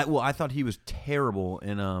 I thought he was terrible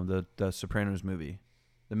in the Sopranos movie,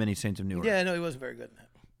 The Many Saints of Newark. Yeah, no, he wasn't very good in that.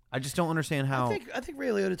 I just don't understand how. I think Ray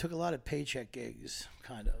Liotta took a lot of paycheck gigs,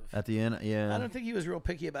 kind of. At the end, yeah. I don't think he was real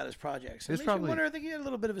picky about his projects. I think he had a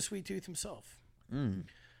little bit of a sweet tooth himself.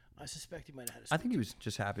 I suspect he might have had a sweet I think he was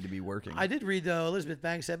just happy to be working. I did read, though, Elizabeth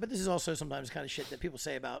Banks said, but this is also sometimes kind of shit that people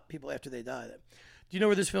say about people after they die. Do you know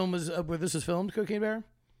where this was filmed, Cocaine Bear?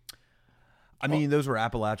 I mean, those were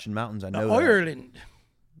Appalachian Mountains. I know that. Ireland.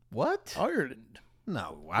 What? Ireland.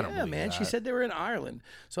 No, I don't. Yeah, man. That. She said they were in Ireland,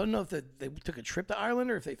 so I don't know if they took a trip to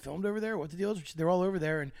Ireland or if they filmed over there. What the deal is? They're all over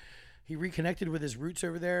there, and he reconnected with his roots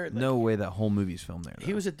over there. No way that whole movie's filmed there.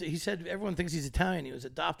 Though. He said everyone thinks he's Italian. He was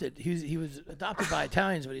adopted. He was adopted by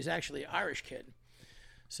Italians, but he's actually an Irish kid.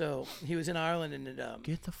 So he was in Ireland and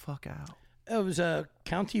get the fuck out. It was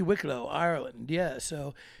County Wicklow, Ireland. Yeah,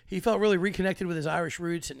 so he felt really reconnected with his Irish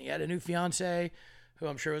roots, and he had a new fiance who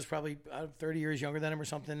I'm sure was probably 30 years younger than him or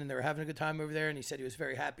something, and they were having a good time over there. And he said he was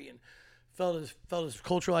very happy and felt his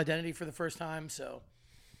cultural identity for the first time. So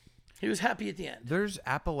he was happy at the end. There's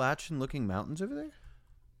Appalachian-looking mountains over there?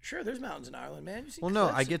 Sure, there's mountains in Ireland, man. Well, no,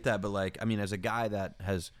 I get that, but like, I mean, as a guy that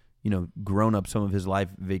has grown up some of his life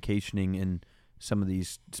vacationing in some of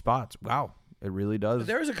these spots, wow, it really does.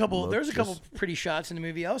 There's a couple pretty shots in the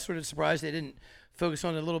movie. I was sort of surprised they didn't focus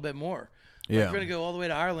on it a little bit more. Yeah, we're going to go all the way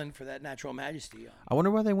to Ireland for that natural majesty. I wonder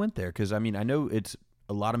why they went there, because I mean, I know it's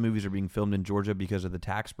a lot of movies are being filmed in Georgia because of the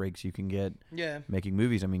tax breaks you can get. Yeah, making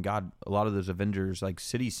movies. I mean, God, a lot of those Avengers like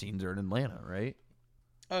city scenes are in Atlanta, right?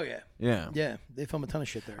 Oh yeah, yeah. They film a ton of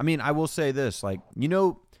shit there. I mean, I will say this, like you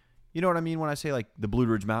know what I mean when I say like the Blue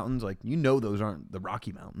Ridge Mountains, like those aren't the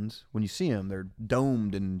Rocky Mountains. When you see them, they're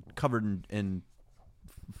domed and covered in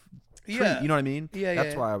tree. Yeah, you know what I mean? Yeah,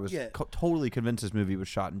 that's why I was totally convinced this movie was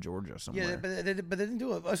shot in Georgia somewhere. Yeah, but they didn't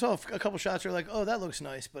do it. I saw a couple shots where like, oh, that looks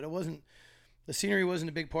nice, but it wasn't. The scenery wasn't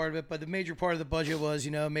a big part of it, but the major part of the budget was,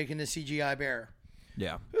 making the CGI bear.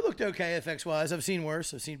 Yeah, it looked okay effects wise. I've seen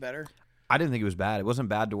worse. I've seen better. I didn't think it was bad. It wasn't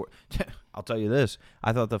bad to. I'll tell you this: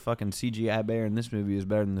 I thought the fucking CGI bear in this movie was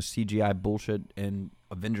better than the CGI bullshit in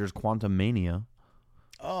Avengers: Quantumania.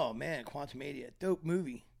 Oh man, Quantumania, dope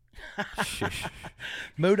movie.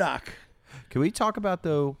 MODOK. Can we talk about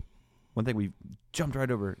though? One thing we jumped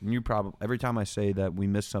right over, and you probably every time I say that we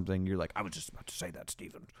missed something, you're like, I was just about to say that,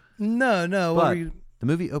 Steven. No. But the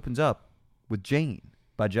movie opens up with Jane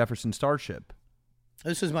by Jefferson Starship.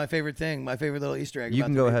 This was my favorite thing, my favorite little Easter egg. You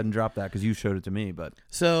can go ahead and drop that because you showed it to me. But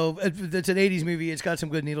so it's an '80s movie. It's got some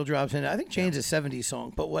good needle drops in it. I think Jane's a '70s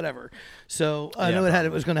song, but whatever. So I know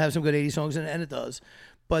it was going to have some good '80s songs in it, and it does.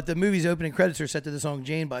 But the movie's opening credits are set to the song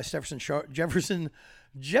 "Jane" by Jefferson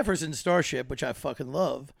Starship, which I fucking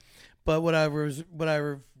love. But what I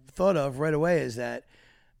thought of right away is that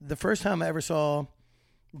the first time I ever saw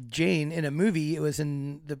Jane in a movie, it was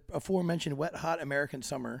in the aforementioned Wet Hot American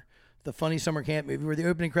Summer, the funny summer camp movie, where the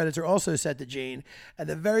opening credits are also set to Jane. And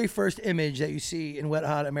the very first image that you see in Wet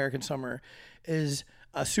Hot American Summer is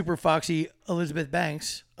a super foxy Elizabeth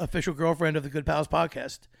Banks, official girlfriend of the Good Pals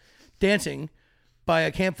podcast, dancing by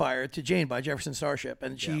a campfire to Jane by Jefferson Starship.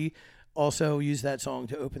 And she also used that song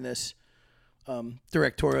to open this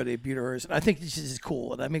directorial debut to hers. And I think this is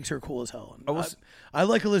cool, and that makes her cool as hell. And I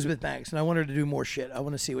like Elizabeth Banks, and I want her to do more shit. I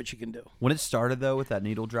want to see what she can do. When it started, though, with that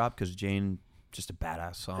needle drop, because Jane, just a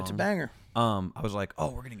badass song. It's a banger. I was like, oh,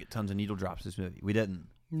 we're going to get tons of needle drops this movie. We didn't.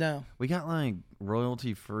 No. We got, like,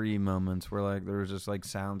 royalty-free moments where, like, there was just, like,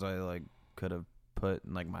 sounds I, like, could have put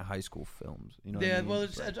in, like, my high school films. You know what I mean? Well,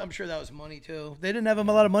 I'm sure that was money, too. They didn't have a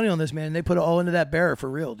lot of money on this, man. They put it all into that bear for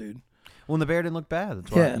real, dude. Well, and the bear didn't look bad.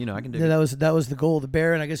 That's why, I can do it. That was the goal. The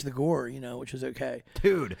bear and I guess the gore, which was okay.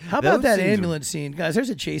 Dude. How about that ambulance scene? Guys, there's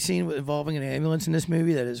a chase scene involving an ambulance in this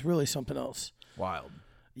movie that is really something else. Wild.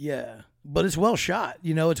 Yeah. But it's well shot.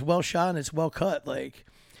 It's well shot and it's well cut. Like,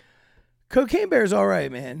 Cocaine Bear's all right,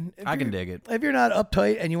 man. I can dig it. If you're not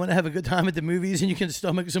uptight and you want to have a good time at the movies and you can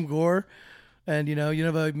stomach some gore and, you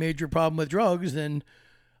have a major problem with drugs, then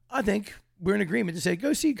I think we're in agreement to say,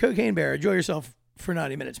 go see Cocaine Bear. Enjoy yourself for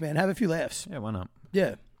 90 minutes, man. Have a few laughs. Yeah, why not?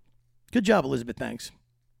 Yeah. Good job, Elizabeth Banks.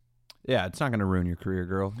 Yeah, it's not going to ruin your career,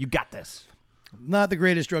 girl. You got this. Not the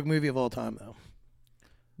greatest drug movie of all time, though.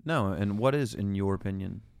 No, and what is, in your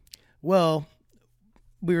opinion? Well,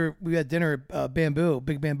 we had dinner at Big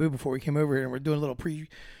Bamboo before we came over here, and we're doing a little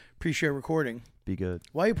pre-show recording. Be good.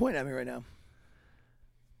 Why are you pointing at me right now?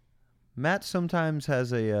 Matt sometimes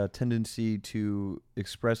has a tendency to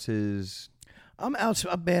express his...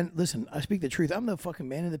 Listen, I speak the truth. I'm the fucking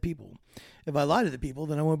man of the people. If I lie to the people,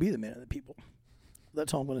 then I won't be the man of the people.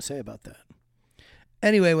 That's all I'm going to say about that.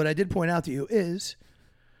 Anyway, what I did point out to you is,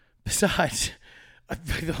 besides, I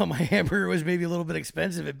thought my hamburger was maybe a little bit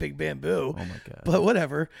expensive at Big Bamboo. Oh my God. But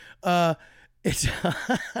whatever. It's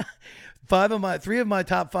three of my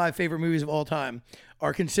top 5 favorite movies of all time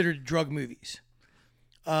are considered drug movies.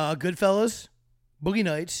 Goodfellas, Boogie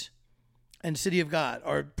Nights, and City of God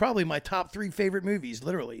are probably my top 3 favorite movies,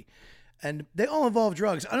 literally. And they all involve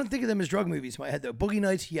drugs. I don't think of them as drug movies in my head, though. Boogie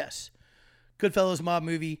Nights, yes. Goodfellas, mob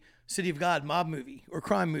movie. City of God, mob movie or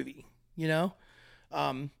crime movie,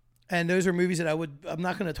 And those are movies that I'm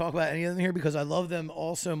not going to talk about any of them here because I love them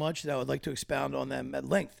all so much that I would like to expound on them at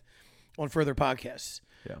length on further podcasts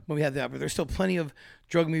when we have that. But there's still plenty of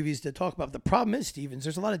drug movies to talk about. The problem is, Stevens,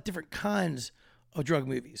 there's a lot of different kinds of drug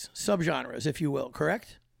movies, subgenres, if you will,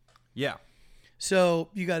 correct? Yeah. So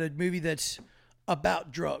you got a movie that's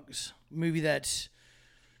about drugs, a movie that's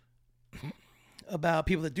about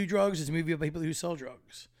people that do drugs. There's a movie about people who sell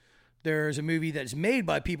drugs. There's a movie that's made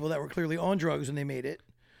by people that were clearly on drugs when they made it.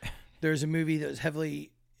 There's a movie that was heavily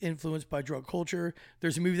influenced by drug culture.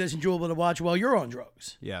 There's a movie that's enjoyable to watch while you're on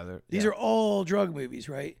drugs. Yeah. These are all drug movies,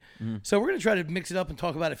 right? Mm-hmm. So we're going to try to mix it up and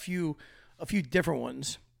talk about a few different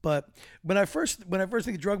ones. But when I first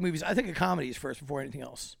think of drug movies, I think of comedies first before anything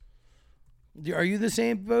else. Are you the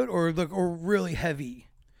same boat or really heavy?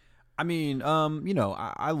 I mean,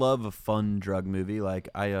 I love a fun drug movie. Like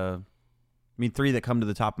 3 that come to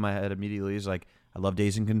the top of my head immediately is like I love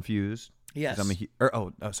Dazed and Confused. Yes.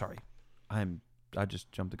 Sorry, I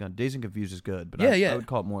just jumped the gun. Dazed and Confused is good, but I would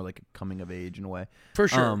call it more like a coming of age in a way. For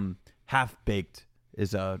sure. Half Baked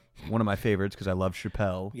is one of my favorites because I love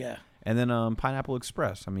Chappelle. Yeah. And then Pineapple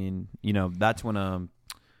Express. I mean, that's when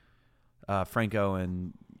Franco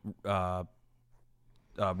and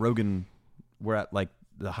Rogan were at like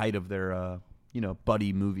the height of their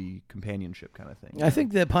buddy movie companionship kind of thing. I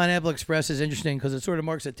think that Pineapple Express is interesting because it sort of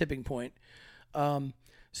marks a tipping point.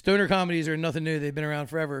 Stoner comedies are nothing new. They've been around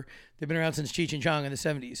forever. They've been around since Cheech and Chong in the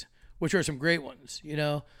 70s, which are some great ones,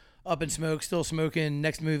 Up in Smoke, Still Smoking,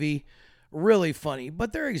 Next Movie, really funny,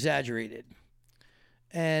 but they're exaggerated.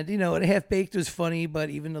 And, and Half Baked was funny, but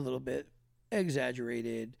even a little bit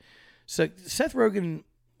exaggerated. So Seth Rogen,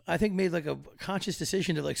 I think, made like a conscious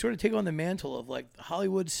decision to like sort of take on the mantle of like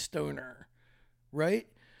Hollywood stoner, right?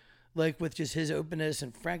 Like with just his openness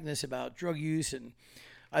and frankness about drug use. And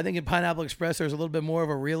I think in Pineapple Express, there's a little bit more of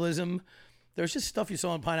a realism. There's just stuff you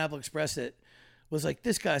saw in Pineapple Express that was like,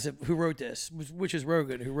 this guy who wrote this, which is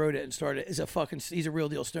Rogan, who wrote it and started it, he's a real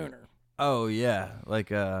deal stoner. Oh yeah.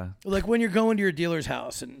 Like when you're going to your dealer's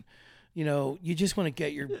house and, you just want to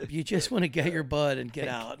get your bud and get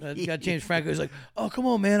out. You got James Franco who's like, oh, come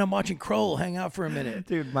on, man, I'm watching Kroll. Hang out for a minute.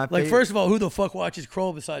 Dude, first of all, who the fuck watches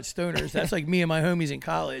Kroll besides stoners? That's like me and my homies in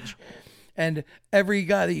college. And every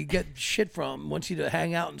guy that you get shit from wants you to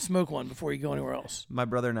hang out and smoke one before you go anywhere else. My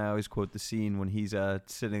brother and I always quote the scene when he's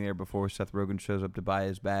sitting there before Seth Rogen shows up to buy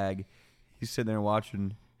his bag. He's sitting there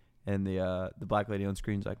watching, and the black lady on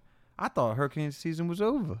screen's like, I thought hurricane season was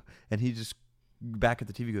over. And he just, back at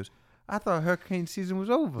the TV, goes, I thought hurricane season was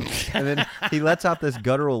over. And then he lets out this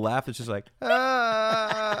guttural laugh. It's just like,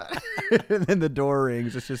 ah. And then the door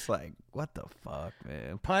rings. It's just like, what the fuck,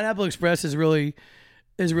 man? Pineapple Express is really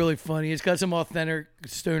funny. It's got some authentic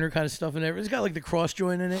stoner kind of stuff in there. It's got like the cross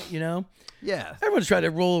joint in it, you know? Yeah. Everyone's tried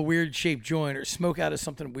to roll a weird shaped joint or smoke out of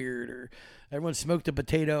something weird, or everyone smoked a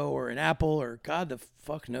potato or an apple, or God the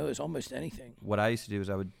fuck knows, almost anything. What I used to do is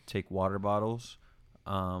I would take water bottles,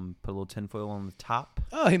 put a little tinfoil on the top,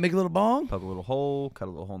 Oh, he make a little bong? poke a little hole, cut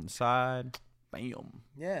a little hole in the side, bam.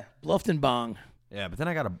 Yeah. Bluffton bong. Yeah, but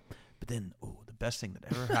then the best thing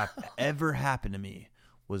that ever happened to me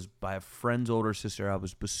was by a friend's older sister. I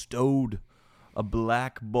was bestowed a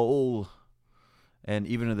black bowl. And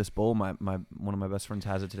even to this bowl, my one of my best friends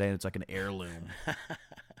has it today, and it's like an heirloom.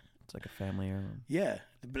 It's like a family heirloom. Yeah.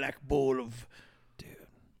 The black bowl of... Dude,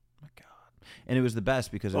 my God. And it was the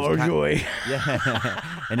best because it was joy.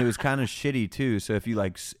 Yeah. And it was kind of shitty, too. So if you,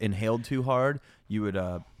 like, inhaled too hard, you would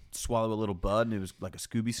swallow a little bud, and it was like a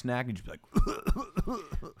Scooby snack, and you'd be like...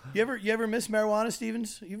 You ever miss marijuana,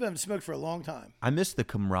 Stevens? You haven't smoked for a long time. I miss the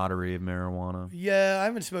camaraderie of marijuana. Yeah, I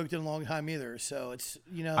haven't smoked in a long time either. So it's,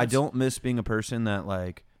 you know. I don't miss being a person that,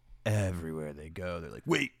 like, everywhere they go, they're like,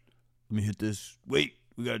 wait, let me hit this. Wait,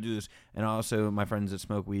 we got to do this. And also, my friends that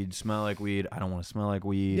smoke weed smell like weed. I don't want to smell like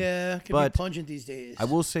weed. Yeah, it can but be pungent these days. I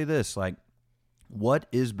will say this, like, what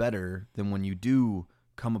is better than when you do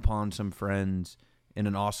come upon some friends in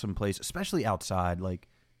an awesome place, especially outside, like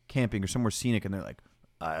camping or somewhere scenic, and they're like,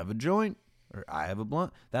 I have a joint or I have a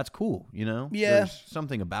blunt. That's cool, you know? Yeah. There's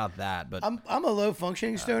something about that. But I'm a low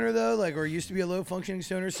functioning stoner though, like, or used to be a low functioning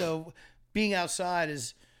stoner. So being outside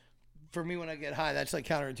is, for me, when I get high, that's like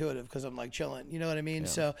counterintuitive because I'm like chilling. You know what I mean? Yeah.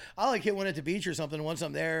 So I like hit one at the beach or something once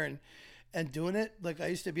I'm there and doing it. Like I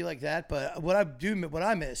used to be like that. But what I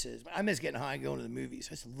miss getting high and going to the movies.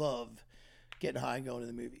 I just love getting high and going to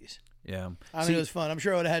the movies. yeah. I mean, it was fun. I'm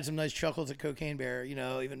sure I would have had some nice chuckles at Cocaine Bear, you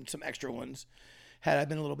know, even some extra ones had I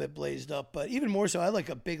been a little bit blazed up. But even more so, I like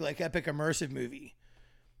a big, like, epic immersive movie.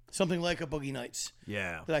 Something like a Boogie Nights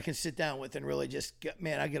Yeah. that I can sit down with and really just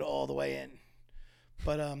I get all the way in.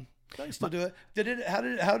 But I still do it. How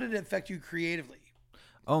did it affect you creatively?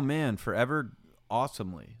 Oh man, forever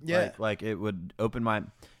awesomely. Yeah. Like it would open my,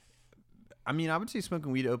 I mean, I would say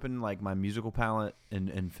smoking weed opened like my musical palette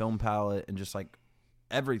and film palette and just like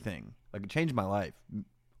everything. Like it changed my life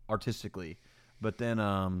artistically. But then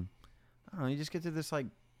I don't know, you just get to this like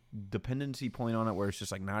dependency point on it where it's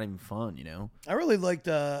just like not even fun, you know? I really liked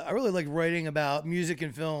writing about music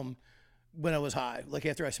and film when I was high, like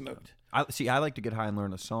after I smoked. I like to get high and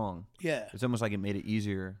learn a song. Yeah. It's almost like it made it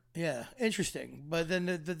easier. Yeah. Interesting. But then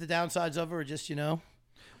the downsides of it are just, you know.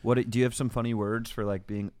 Do you have some funny words for like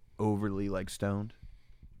being overly like stoned?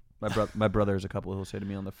 My brother has a couple he'll say to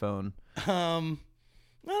me on the phone.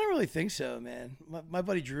 I don't really think so, man. My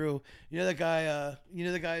buddy Drew, you know that guy,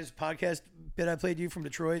 the guy's podcast bit I played you from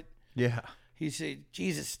Detroit? Yeah. He said,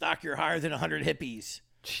 Jesus, stock, you're higher than 100 hippies.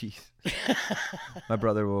 Jeez. My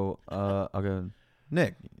brother will, I'll go,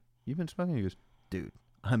 Nick, you've been smoking? He goes, dude,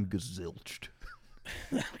 I'm gazilched.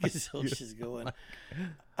 Gazilch is going.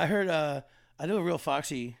 I heard, I know a real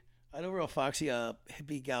foxy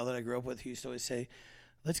hippie gal that I grew up with who used to always say,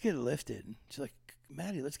 let's get lifted. She's like,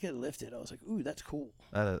 Matty, let's get lifted. I was like, ooh, that's cool.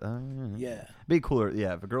 Yeah. Be cooler.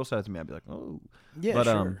 Yeah, if a girl said it to me, I'd be like, oh. Yeah, but,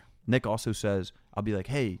 sure. Nick also says, I'll be like,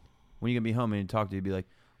 hey, when are you going to be home? And he'd talk to you, he'd be like,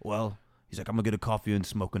 well, he's like, I'm going to get a coffee and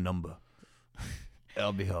smoke a number.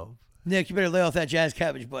 I'll be home. Nick, you better lay off that jazz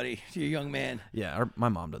cabbage, buddy. You're a young man. Yeah, my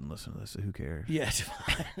mom doesn't listen to this, so who cares? Yeah, it's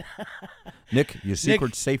fine. Nick, your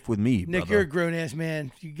secret's safe with me, Nick, brother. you're a grown-ass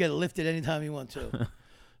man. You can get it lifted anytime you want to.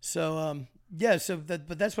 So, yeah,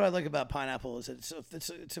 but that's what I like about Pineapple is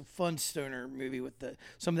it's a fun stoner movie with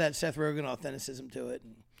some of that Seth Rogen authenticism to it.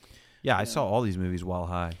 And, yeah, I saw all these movies while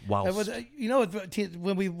high. you know,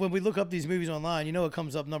 when we look up these movies online, you know what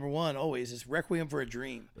comes up number one always is Requiem for a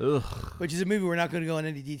Dream, which is a movie we're not going to go into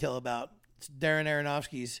any detail about. It's Darren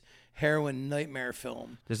Aronofsky's heroin nightmare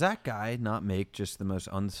film. Does that guy not make just the most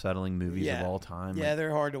unsettling movies of all time? Yeah, they're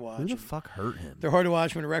hard to watch. Who the fuck hurt him? They're hard to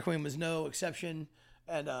watch. When Requiem was no exception.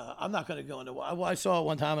 And I'm not going to go into. I saw it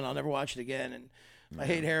one time, and I'll never watch it again. And I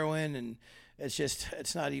hate heroin, and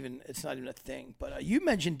it's not even a thing. But you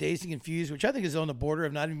mentioned Dazed and Confused, which I think is on the border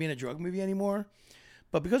of not even being a drug movie anymore.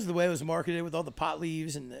 But because of the way it was marketed, with all the pot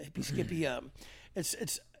leaves and the hippy skippy,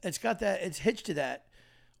 it's got that. It's hitched to that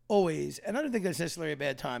always. And I don't think that's necessarily a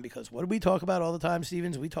bad time because what do we talk about all the time,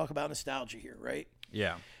 Stevens? We talk about nostalgia here, right?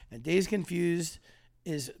 Yeah. And Dazed and Confused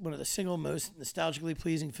is one of the single most nostalgically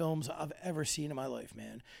pleasing films I've ever seen in my life,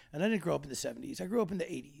 man. And I didn't grow up in the 70s. I grew up in the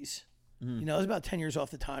 80s. You know, I was about 10 years off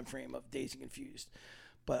the time frame of Dazed and Confused.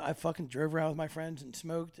 But I fucking drove around with my friends and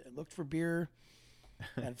smoked and looked for beer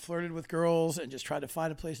and flirted with girls and just tried to find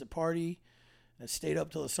a place to party and stayed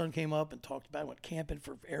up till the sun came up and talked about it, went camping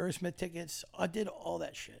for Aerosmith tickets. I did all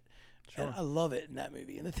that shit. Sure. And I love it in that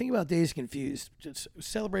movie. And the thing about Dazed and Confused, it's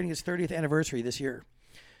celebrating its 30th anniversary this year.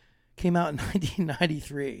 Came out in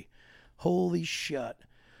 1993. Holy shit.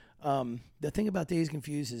 The thing about Dazed and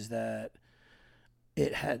Confused is that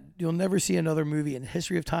you'll never see another movie in the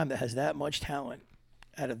history of time that has that much talent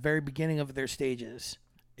at the very beginning of their stages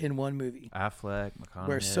in one movie. Affleck, McConaughey.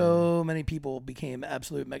 Where so many people became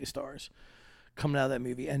absolute megastars coming out of that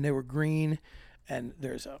movie. And they were green. And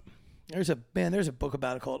there's a book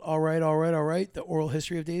about it called All Right, All Right, All Right, The Oral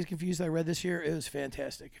History of Dazed and Confused that I read this year. It was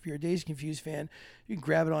fantastic. If you're a Dazed and Confused fan, you can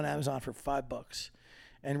grab it on Amazon for $5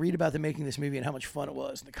 and read about them making this movie and how much fun it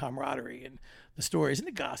was and the camaraderie and the stories and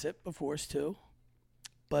the gossip, of course, too.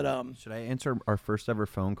 But should I answer our first ever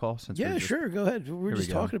phone call? Yeah, sure. Go ahead. We're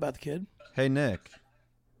just talking about the kid. Hey, Nick.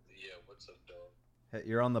 Yeah, what's up, dog? Hey,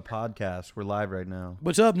 you're on the podcast. We're live right now.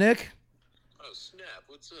 What's up, Nick? Oh, snap.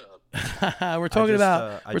 What's up? We're talking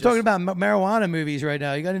about marijuana movies right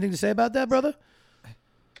now. You got anything to say about that, brother?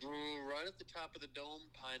 Right at the top of the dome,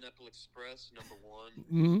 Pineapple Express, number one.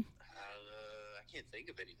 Mm-hmm. I can't think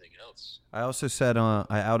of anything else. I also said, I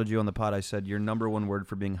outed you on the pod. I said your number one word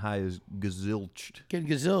for being high is gazilched. Getting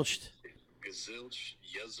gazilched. Gazilch,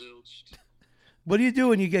 yazilched. What do you do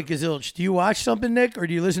when you get gazilched? Do you watch something, Nick, or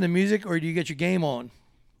do you listen to music, or do you get your game on?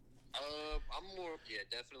 I'm more,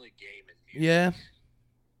 definitely gaming. Yeah?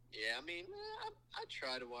 Yeah, I mean, I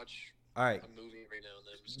try to watch All right. a movie every now and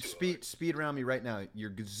then. Speed around me right now. You're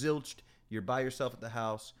gazilched. You're by yourself at the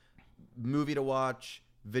house. Movie to watch.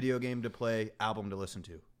 Video game to play. Album to listen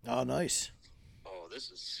to. Oh, nice. Oh,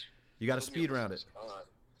 this is... You got to speed around it.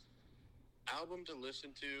 Album to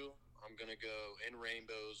listen to, I'm going to go In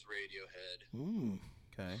Rainbows, Radiohead.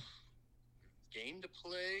 Okay. Game to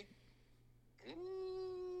play?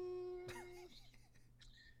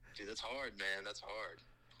 Dude, that's hard, man. That's hard.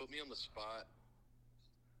 Put me on the spot.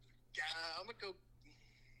 Yeah, I'm going to go...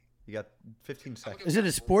 You got 15 seconds. Is it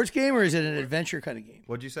a sports game or is it an adventure kind of game?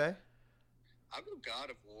 What'd you say? I'll go God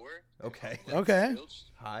of War. Okay. Okay.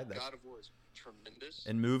 Hi. God of War is tremendous.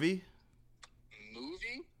 And movie?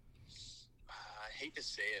 Movie? I hate to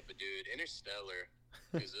say it, but dude, Interstellar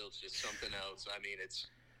is just something else. I mean,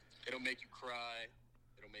 it'll make you cry.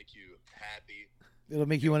 It'll make you happy. It'll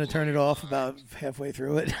make you want to turn it off about halfway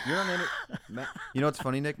through it. You're on You know what's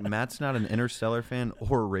funny, Nick? Matt's not an Interstellar fan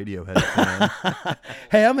or a Radiohead fan.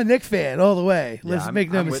 Hey, I'm a Nick fan all the way. Let's make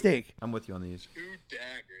no mistake. I'm with you on these. 2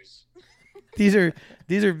 daggers. These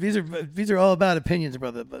are all about opinions,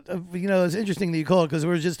 brother. But it's interesting that you called because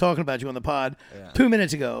we were just talking about you on the pod 2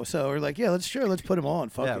 minutes ago. So we're like, let's put him on.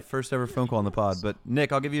 Fuck it. First ever phone call on the pod. But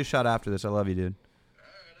Nick, I'll give you a shot after this. I love you, dude. All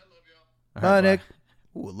right, I love y'all. All right, bye, Nick.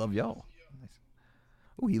 Ooh, I love y'all.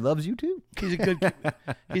 Ooh, he loves you too. He's a good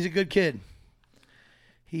kid.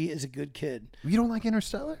 He is a good kid. You don't like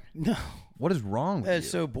Interstellar? No. What is wrong with you?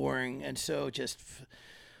 It's so boring and so just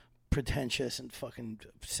pretentious and fucking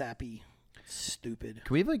sappy, stupid.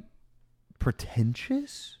 Can we have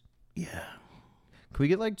pretentious? Yeah. Can we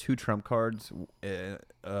get 2 trump cards,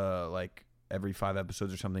 every 5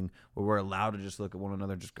 episodes or something, where we're allowed to just look at one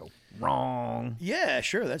another and just go wrong? Yeah,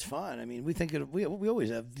 sure, that's fine. I mean, we always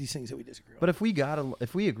have these things that we disagree on. But if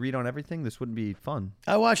we agreed on everything, this wouldn't be fun.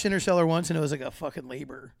 I watched Interstellar once, and it was like a fucking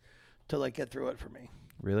labor to get through it for me.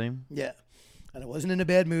 Really? Yeah. And I wasn't in a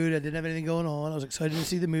bad mood. I didn't have anything going on. I was excited to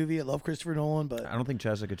see the movie. I love Christopher Nolan, but I don't think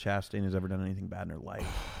Jessica Chastain has ever done anything bad in her life.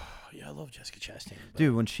 Yeah, I love Jessica Chastain.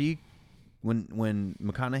 Dude, when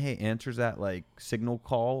McConaughey answers that signal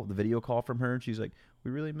call, the video call from her, and she's like,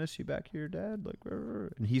 "We really miss you back here, Dad."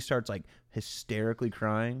 And he starts hysterically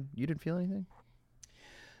crying. You didn't feel anything?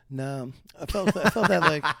 No, I felt that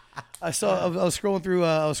I was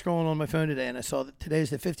scrolling on my phone today, and I saw that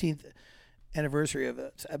today's the 15th anniversary of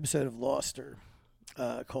an episode of Lost,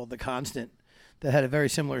 called The Constant, that had a very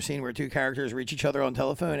similar scene where 2 characters reach each other on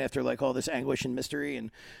telephone after all this anguish and mystery.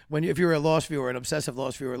 And if you were a Lost viewer, an obsessive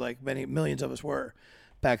Lost viewer, like many millions of us were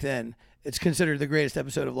back then, it's considered the greatest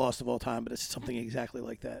episode of Lost of all time. But it's something exactly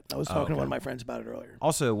like that. I was talking to one of my friends about it earlier.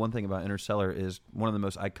 Also, one thing about Interstellar is one of the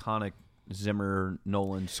most iconic Zimmer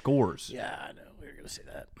Nolan scores. Yeah, I know. We were gonna say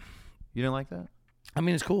that. You didn't like that? I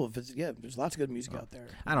mean, it's cool. There's lots of good music out there.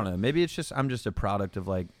 I don't know. Maybe it's just I'm just a product of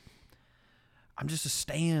I'm just a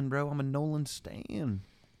stan, bro. I'm a Nolan stan.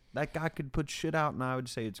 That guy could put shit out, and I would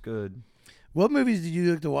say it's good. What movies did you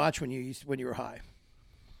like to watch when you were high?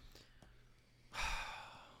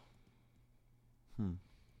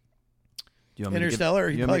 Do you want me Interstellar?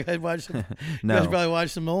 To give, You probably had watched some. No. You guys probably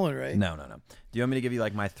watched some Nolan, right? No. Do you want me to give you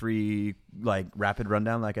like my 3 like rapid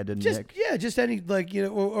rundown like I did in Nick? Just any like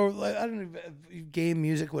or like, I don't know, game,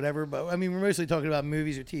 music, whatever. But I mean, we're mostly talking about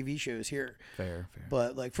movies or TV shows here. Fair.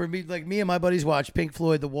 But like for me, like me and my buddies watched Pink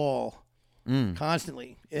Floyd, The Wall,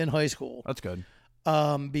 constantly in high school. That's good.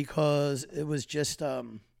 Because it was just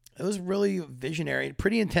it was really visionary,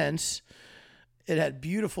 pretty intense. It had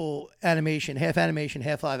beautiful animation, half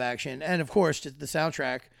live action, and of course just the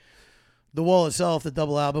soundtrack. The Wall itself, the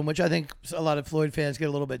double album, which I think a lot of Floyd fans get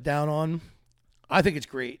a little bit down on. I think it's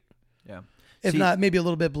great. Yeah. If not, maybe a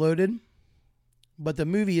little bit bloated. But the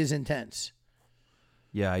movie is intense.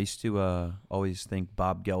 Yeah, I used to always think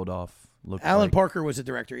Bob Geldof looked Alan like... Parker was the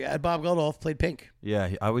director. Yeah, Bob Geldof played Pink. Yeah,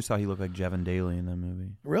 I always thought he looked like Jevon Daly in that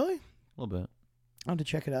movie. Really? A little bit. I'll have to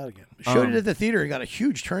check it out again. Showed it at the theater and got a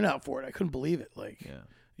huge turnout for it. I couldn't believe it.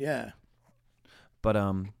 Yeah. But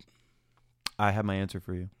I have my answer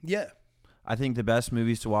for you. Yeah. I think the best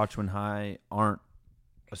movies to watch when high aren't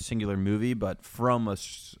a singular movie, but from a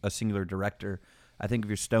singular director. I think if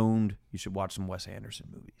you're stoned, you should watch some Wes Anderson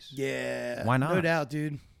movies. Yeah. Why not? No doubt,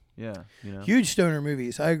 dude. Yeah, Huge stoner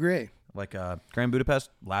movies. I agree. Like Grand Budapest,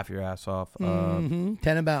 laugh your ass off.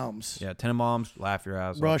 Tenenbaums. Yeah, Tenenbaums, laugh your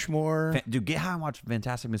ass off. Rushmore. Dude, get high and watch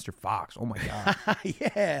Fantastic Mr. Fox. Oh my god.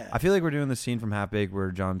 Yeah. I feel like we're doing the scene from Half Baked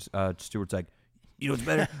where Jon Stewart's like, you know what's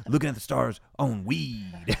better? Looking at the stars on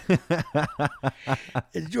weed.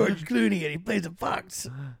 It's George Clooney and he plays a fox.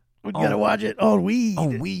 We gotta watch it on weed.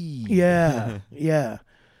 On weed. Yeah. Yeah.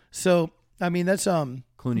 So I mean that's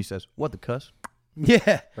Clooney says, what the cuss?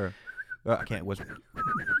 Yeah. Or I can't whisper.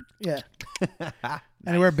 Yeah. And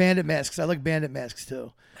they wear bandit masks. I like bandit masks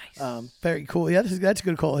too. Nice. Very cool. Yeah, that's a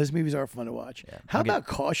good call. His movies are fun to watch. Yeah. How about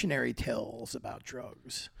cautionary tales about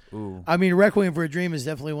drugs? Ooh. I mean, Requiem for a Dream is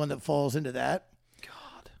definitely one that falls into that.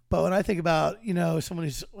 God. But when I think about, someone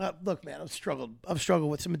who's, look, man, I've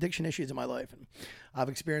struggled with some addiction issues in my life, and I've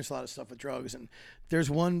experienced a lot of stuff with drugs. And there's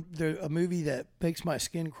a movie that makes my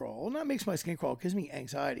skin crawl. Well, not makes my skin crawl, it gives me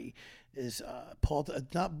anxiety. Is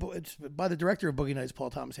it's by the director of Boogie Nights, Paul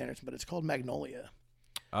Thomas Anderson, but it's called Magnolia.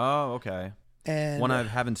 Oh, okay. And one I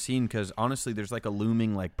haven't seen because honestly, there's like a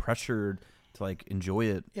looming like pressure to like enjoy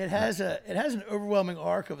it. It has an overwhelming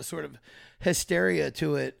arc of a sort of hysteria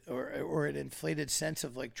to it, or an inflated sense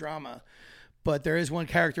of like drama. But there is one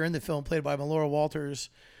character in the film played by Melora Walters,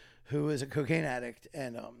 who is a cocaine addict,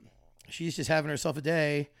 and she's just having herself a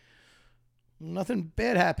day. Nothing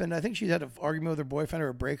bad happened. I think she's had an argument with her boyfriend or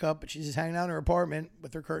a breakup, but she's just hanging out in her apartment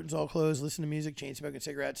with her curtains all closed, listening to music, chain smoking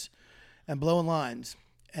cigarettes, and blowing lines.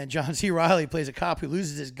 And John C. Reilly plays a cop who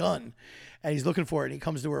loses his gun, and he's looking for it, and he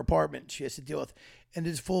comes to her apartment. She has to deal with, and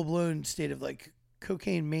this full-blown state of like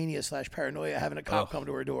cocaine mania / paranoia, having a cop come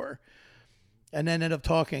to her door, and then end up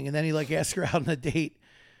talking, and then he like asks her out on a date,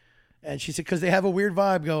 and she said because they have a weird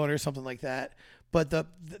vibe going or something like that. But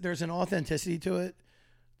there's an authenticity to it.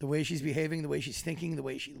 The way she's behaving, the way she's thinking, the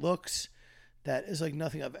way she looks, that is like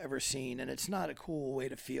nothing I've ever seen. And it's not a cool way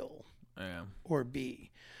to feel or be.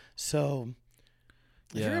 So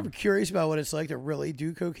if you're ever curious about what it's like to really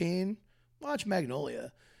do cocaine, watch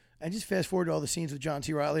Magnolia. And just fast forward to all the scenes with John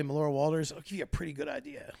C. Reilly and Melora Walters. I'll give you a pretty good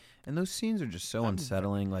idea. And those scenes are just so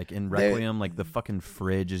unsettling. Like in Requiem, like the fucking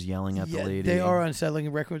fridge is yelling at the lady. They are unsettling.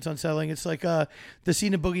 In Requiem's unsettling. It's like the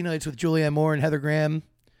scene of Boogie Nights with Julianne Moore and Heather Graham,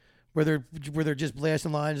 where they're just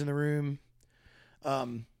blasting lines in the room.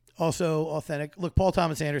 Also authentic. Look, Paul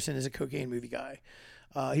Thomas Anderson is a cocaine movie guy.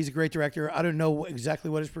 He's a great director. I don't know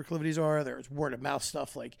exactly what his proclivities are. There's word of mouth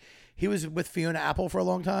stuff. Like he was with Fiona Apple for a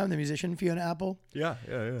long time, the musician Fiona Apple. Yeah.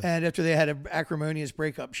 And after they had an acrimonious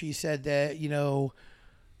breakup, she said that,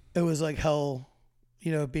 it was like hell,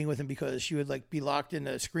 being with him because she would like be locked in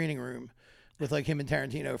a screening room with like him and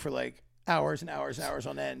Tarantino for like hours and hours and hours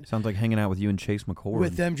on end. Sounds like hanging out with you and Chase McCord.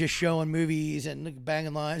 With them just showing movies and like,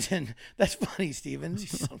 banging lines. And that's funny, Stevens, you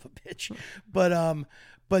son of a bitch.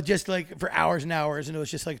 But just like for hours and hours, and it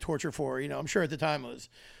was just like torture for her. I'm sure at the time it was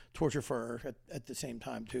torture for her at the same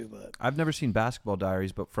time too. But I've never seen Basketball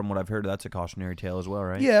Diaries, but from what I've heard, that's a cautionary tale as well,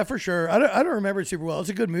 right? Yeah, for sure. I don't remember it super well. It's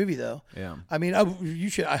a good movie though. Yeah. I mean,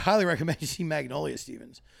 I highly recommend you see Magnolia,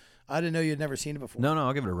 Stevens. I didn't know you'd never seen it before. No,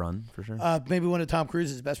 I'll give it a run for sure. Maybe one of Tom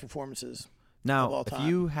Cruise's best performances. Now, of all if time.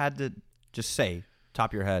 you had to just say,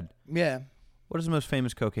 top of your head, what is the most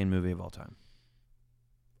famous cocaine movie of all time?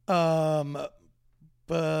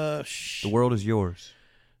 The World Is Yours.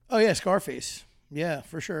 Oh yeah, Scarface. Yeah,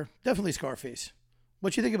 for sure. Definitely Scarface.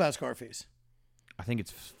 What you think about Scarface? I think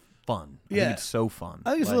it's fun. I think it's so fun.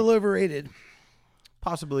 I think it's a little overrated.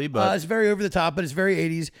 Possibly, but it's very over the top, but it's very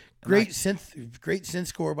 80s. Great synth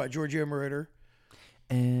score by Giorgio Moroder.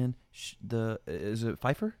 And is it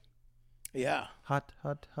Pfeiffer? Yeah. Hot,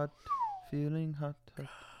 feeling hot.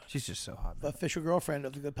 She's just so hot. The official girlfriend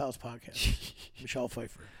of the Good Pals podcast, Michelle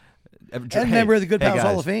Pfeiffer. And member of the Good Pals guys,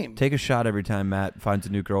 Hall of Fame. Take a shot every time Matt finds a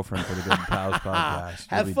new girlfriend for the Good Pals podcast.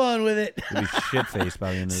 Have fun with it. You'll be shit-faced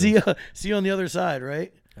by the end of this. See you on the other side,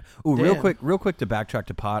 right? Ooh, Damn. real quick to backtrack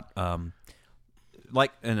to pot.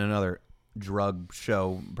 Like in another drug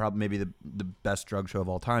show, probably maybe the best drug show of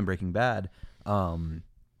all time, Breaking Bad.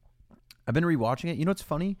 I've been rewatching it. You know what's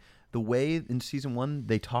funny? The way in season 1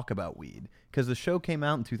 they talk about weed, because the show came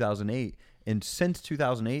out in 2008, and since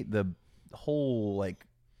 2008 the whole like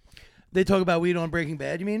they talk about weed on Breaking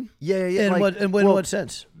Bad. You mean? Yeah. In what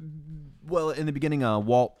sense? Well, in the beginning,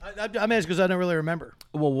 Walt. I'm asking because I don't really remember.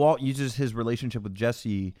 Well, Walt uses his relationship with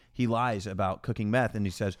Jesse. He lies about cooking meth, and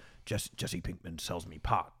he says Jesse Pinkman sells me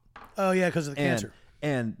pot. Oh yeah, because of the cancer.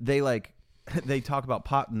 And they they talk about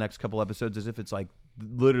pot in the next couple episodes as if it's like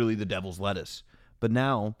literally the devil's lettuce. But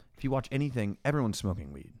now, if you watch anything, everyone's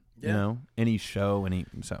smoking weed. Yeah. You know, any show,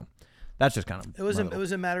 so that's just kind of it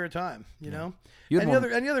was a matter of time. You know. You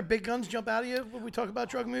any other big guns jump out of you when we talk about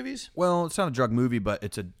drug movies? Well, it's not a drug movie, but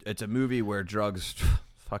it's a movie where drugs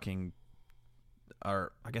fucking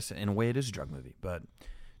are. I guess in a way it is a drug movie, but.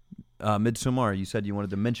 Midsommar, you said you wanted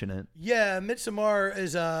to mention it. Yeah, Midsommar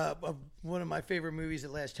is one of my favorite movies the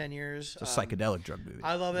last 10 years. It's a psychedelic drug movie.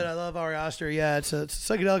 I love it. I love Ari Aster. Yeah, it's a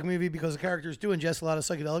psychedelic movie because the characters do ingest a lot of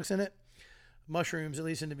psychedelics in it. Mushrooms, at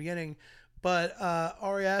least in the beginning. But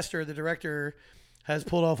Ari Aster, the director, has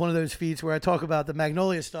pulled off one of those feats where I talk about the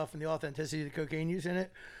Magnolia stuff and the authenticity of the cocaine use in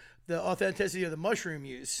it. The authenticity of the mushroom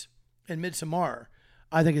use in Midsommar,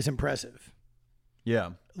 I think is impressive.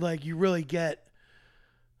 Yeah. Like, you really get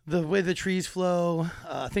the way the trees flow,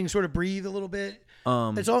 things sort of breathe a little bit.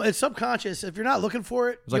 It's subconscious. If you're not looking for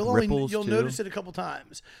it, you'll notice it a couple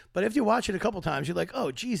times. But if you watch it a couple times, you're like,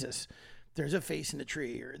 oh Jesus, there's a face in the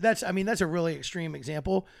tree. Or that's a really extreme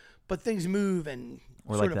example. But things move and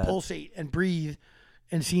sort of pulsate and breathe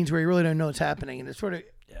in scenes where you really don't know what's happening, and it's sort of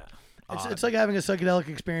it's like having a psychedelic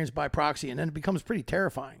experience by proxy, and then it becomes pretty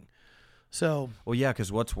terrifying. So well, yeah,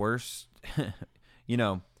 because what's worse, you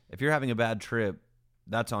know, if you're having a bad trip.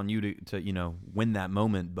 That's on you to win that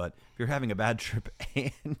moment. But if you're having a bad trip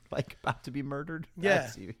and like about to be murdered,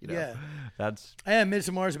 that's and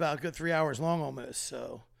Midsommar is about a good 3 hours long almost.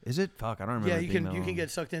 So is it? Fuck, I don't remember. Yeah, you can get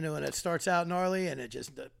sucked into it. It starts out gnarly and it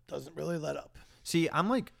just doesn't really let up. See, I'm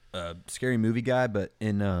like a scary movie guy, but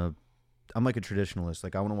I'm like a traditionalist.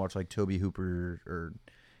 Like I want to watch like Tobe Hooper or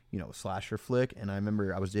a slasher flick. And I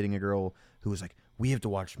remember I was dating a girl who was like, we have to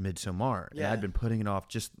watch Midsommar. And I'd been putting it off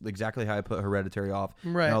just exactly how I put Hereditary off.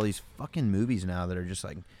 Right. And all these fucking movies now that are just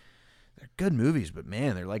like, they're good movies, but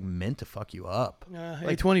man, they're like meant to fuck you up.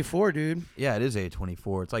 Like, A24, dude. Yeah, it is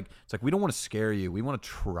A24. It's like we don't want to scare you. We want to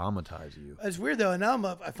traumatize you. It's weird though. And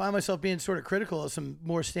now I find myself being sort of critical of some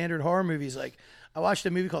more standard horror movies. Like I watched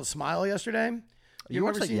a movie called Smile yesterday. You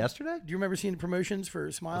watched that yesterday? Do you remember seeing the promotions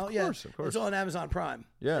for Smile? Of course. It's on Amazon Prime.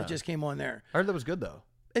 Yeah. It just came on there. I heard that was good though.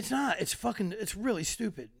 It's not. It's really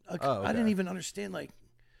stupid. Like, okay. I didn't even understand. Like,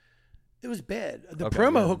 it was bad. The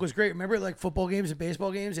promo hook was great. Remember, like football games and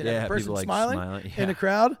baseball games, and a person smiling in the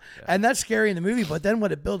crowd, and that's scary in the movie. But then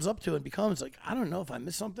what it builds up to and becomes like, I don't know if I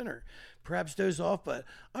missed something or perhaps dozed off, but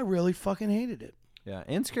I really fucking hated it. Yeah,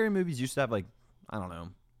 and scary movies used to have like, I don't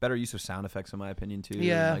know, better use of sound effects in my opinion too.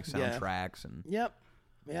 Yeah, and, like soundtracks and. Yep.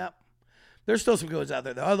 There's still some good ones out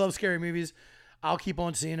there though. I love scary movies. I'll keep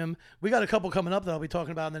on seeing them. We got a couple coming up that I'll be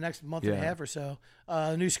talking about in the next month and a half or so.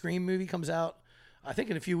 A new Scream movie comes out, I think,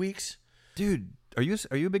 in a few weeks. Dude, are you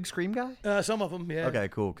a big Scream guy? Some of them, yeah. Okay,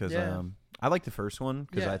 cool. Because I like the first one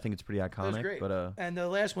because I think it's pretty iconic. It was great. But and the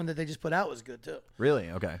last one that they just put out was good too. Really?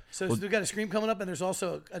 Okay. So we've got a Scream coming up, and there's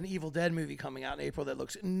also an Evil Dead movie coming out in April that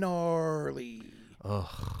looks gnarly.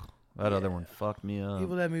 Ugh. That other one fucked me up.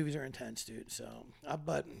 Evil Dead movies are intense, dude. So,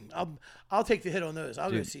 but I'll take the hit on those. I'll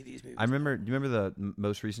go see these movies. Do you remember the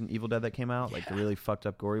most recent Evil Dead that came out, like the really fucked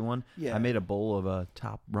up gory one? Yeah. I made a bowl of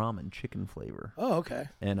top ramen chicken flavor. Oh, okay.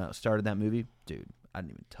 And started that movie, dude. I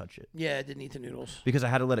didn't even touch it. Yeah, I didn't eat the noodles because I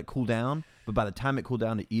had to let it cool down. But by the time it cooled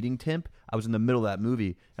down to eating temp, I was in the middle of that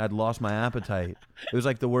movie and I'd lost my appetite. It was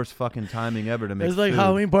like the worst fucking timing ever to make. It's like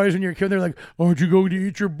Halloween parties when you're a kid. They're like, "Aren't you going to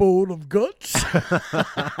eat your bowl of guts?"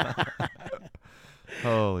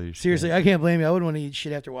 Holy shit. Seriously, I can't blame you. I wouldn't want to eat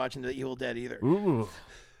shit after watching The Evil Dead either. Ooh.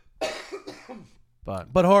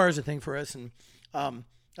 But horror is a thing for us, and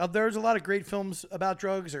there's a lot of great films about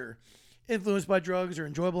drugs or influenced by drugs or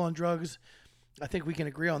enjoyable on drugs. I think we can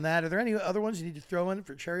agree on that. Are there any other ones you need to throw in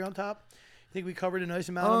for cherry on top? think we covered a nice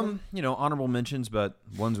amount of them. You know, honorable mentions, but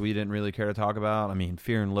ones we didn't really care to talk about. I mean,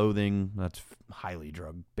 Fear and Loathing, that's highly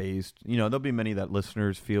drug based. You know, there'll be many that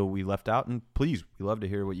listeners feel we left out, and please, we love to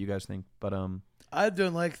hear what you guys think. But I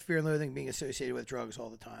don't like Fear and Loathing being associated with drugs all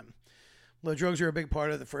the time. Well, drugs are a big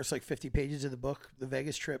part of the first 50 pages of the book, the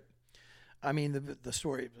Vegas trip. I mean, the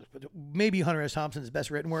story, maybe Hunter S. Thompson's best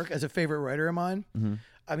written work as a favorite writer of mine. Mm-hmm.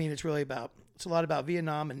 I mean, it's a lot about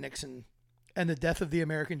Vietnam and Nixon and the death of the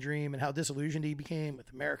American dream and how disillusioned he became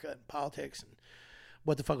with America and politics and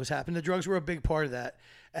what the fuck was happening. The drugs were a big part of that.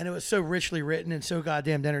 And it was so richly written and so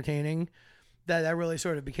goddamn entertaining that really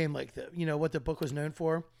sort of became what the book was known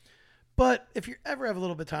for. But if you ever have a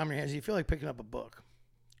little bit of time on your hands and you feel like picking up a book,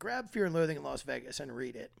 grab Fear and Loathing in Las Vegas and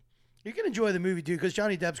read it. You can enjoy the movie, dude, because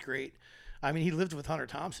Johnny Depp's great. I mean, he lived with Hunter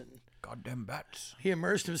Thompson. goddamn bats. He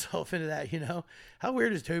immersed himself into that, How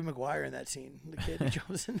weird is Tobey Maguire in that scene? The kid who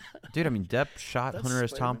jumps in. Dude, I mean, Depp shot That's Hunter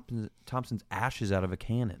S. Spider-Man. Thompson's ashes out of a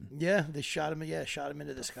cannon. Yeah, they shot him. Yeah, shot him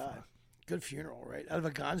into the sky. Good funeral, right? Out of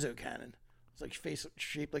a gonzo cannon. It's like face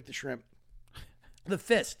shaped like the shrimp. The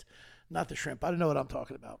fist, not the shrimp. I don't know what I'm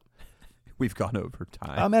talking about. We've gone over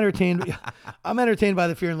time. I'm entertained. I'm entertained by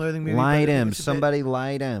the Fear and Loathing movie. Light him. Somebody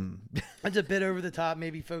light him. It's a bit over the top.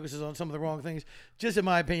 Maybe focuses on some of the wrong things. Just in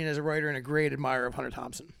my opinion, as a writer and a great admirer of Hunter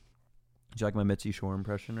Thompson. Did you like my Mitzi Shore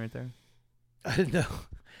impression right there? I didn't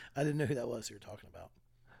know who that was you were talking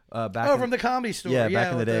about. Back from the Comedy Store. Yeah,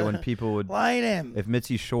 back in the day when people would light him. If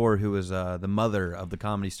Mitzi Shore, who was the mother of the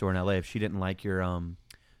Comedy Store in L.A., if she didn't like your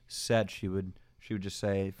set, she would just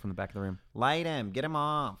say from the back of the room, "Light him, get him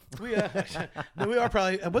off." We are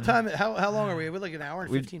probably. At what time? How long are we? We're like an hour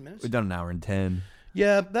and 15 minutes. We've done an hour and 10.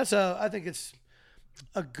 Yeah, that's I think it's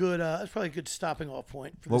a good. That's probably a good stopping off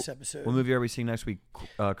point for this episode. What movie are we seeing next week?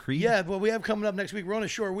 Creed. Yeah, well, we have coming up next week. We're on a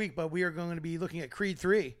short week, but we are going to be looking at Creed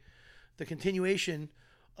 3, the continuation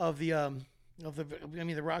of the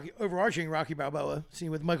overarching Rocky Balboa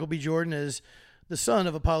scene with Michael B. Jordan as the son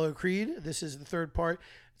of Apollo Creed. This is the third part.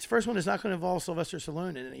 This first one is not going to involve Sylvester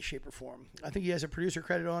Stallone in any shape or form. I think he has a producer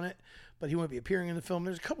credit on it, but he won't be appearing in the film.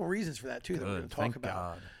 There's a couple reasons for that, too, that we're going to talk about.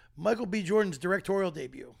 God. Michael B. Jordan's directorial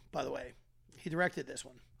debut, by the way. He directed this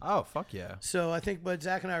one. Oh, fuck yeah. So I think what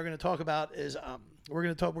Zach and I are going to talk about is we're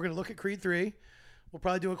going to look at Creed 3. We'll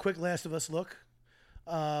probably do a quick Last of Us look.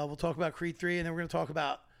 We'll talk about Creed 3, and then we're going to talk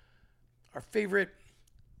about our favorite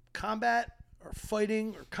combat or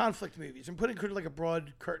fighting or conflict movies and putting like a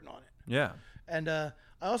broad curtain on it. Yeah. And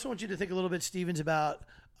I also want you to think a little bit, Stevens, about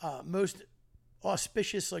most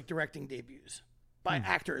auspicious directing debuts by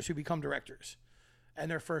actors who become directors and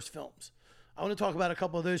their first films. I want to talk about a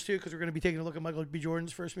couple of those too because we're going to be taking a look at Michael B.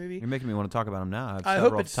 Jordan's first movie. You're making me want to talk about him now. I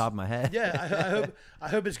hope off the top of my head. Yeah, I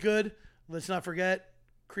hope it's good. Let's not forget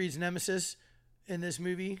Creed's nemesis in this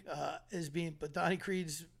movie but Donnie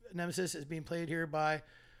Creed's nemesis is being played here by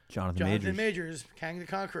Jonathan Majors, Kang the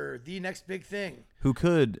Conqueror, the next big thing. Who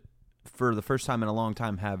could, for the first time in a long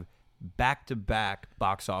time, have back-to-back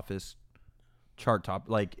box office chart top.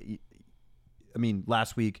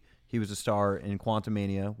 Last week he was a star in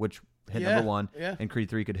Quantumania, which hit number one, and Creed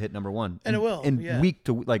 3 could hit number one. And it will. In a week.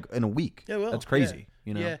 It will. That's crazy.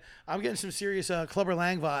 Yeah, I'm getting some serious Clubber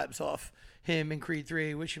Lang vibes off him in Creed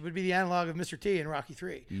 3, which would be the analog of Mr. T in Rocky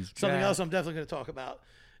 3. Something else I'm definitely going to talk about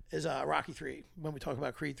is Rocky 3 when we talk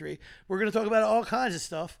about Creed 3. We're going to talk about all kinds of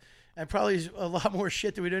stuff and probably a lot more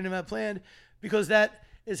shit that we don't even have planned because that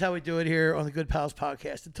is how we do it here on the Good Pals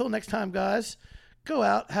podcast. Until next time, guys, go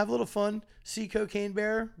out, have a little fun, see Cocaine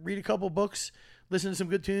Bear, read a couple books, listen to some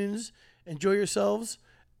good tunes, enjoy yourselves,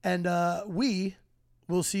 and we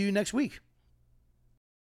will see you next week.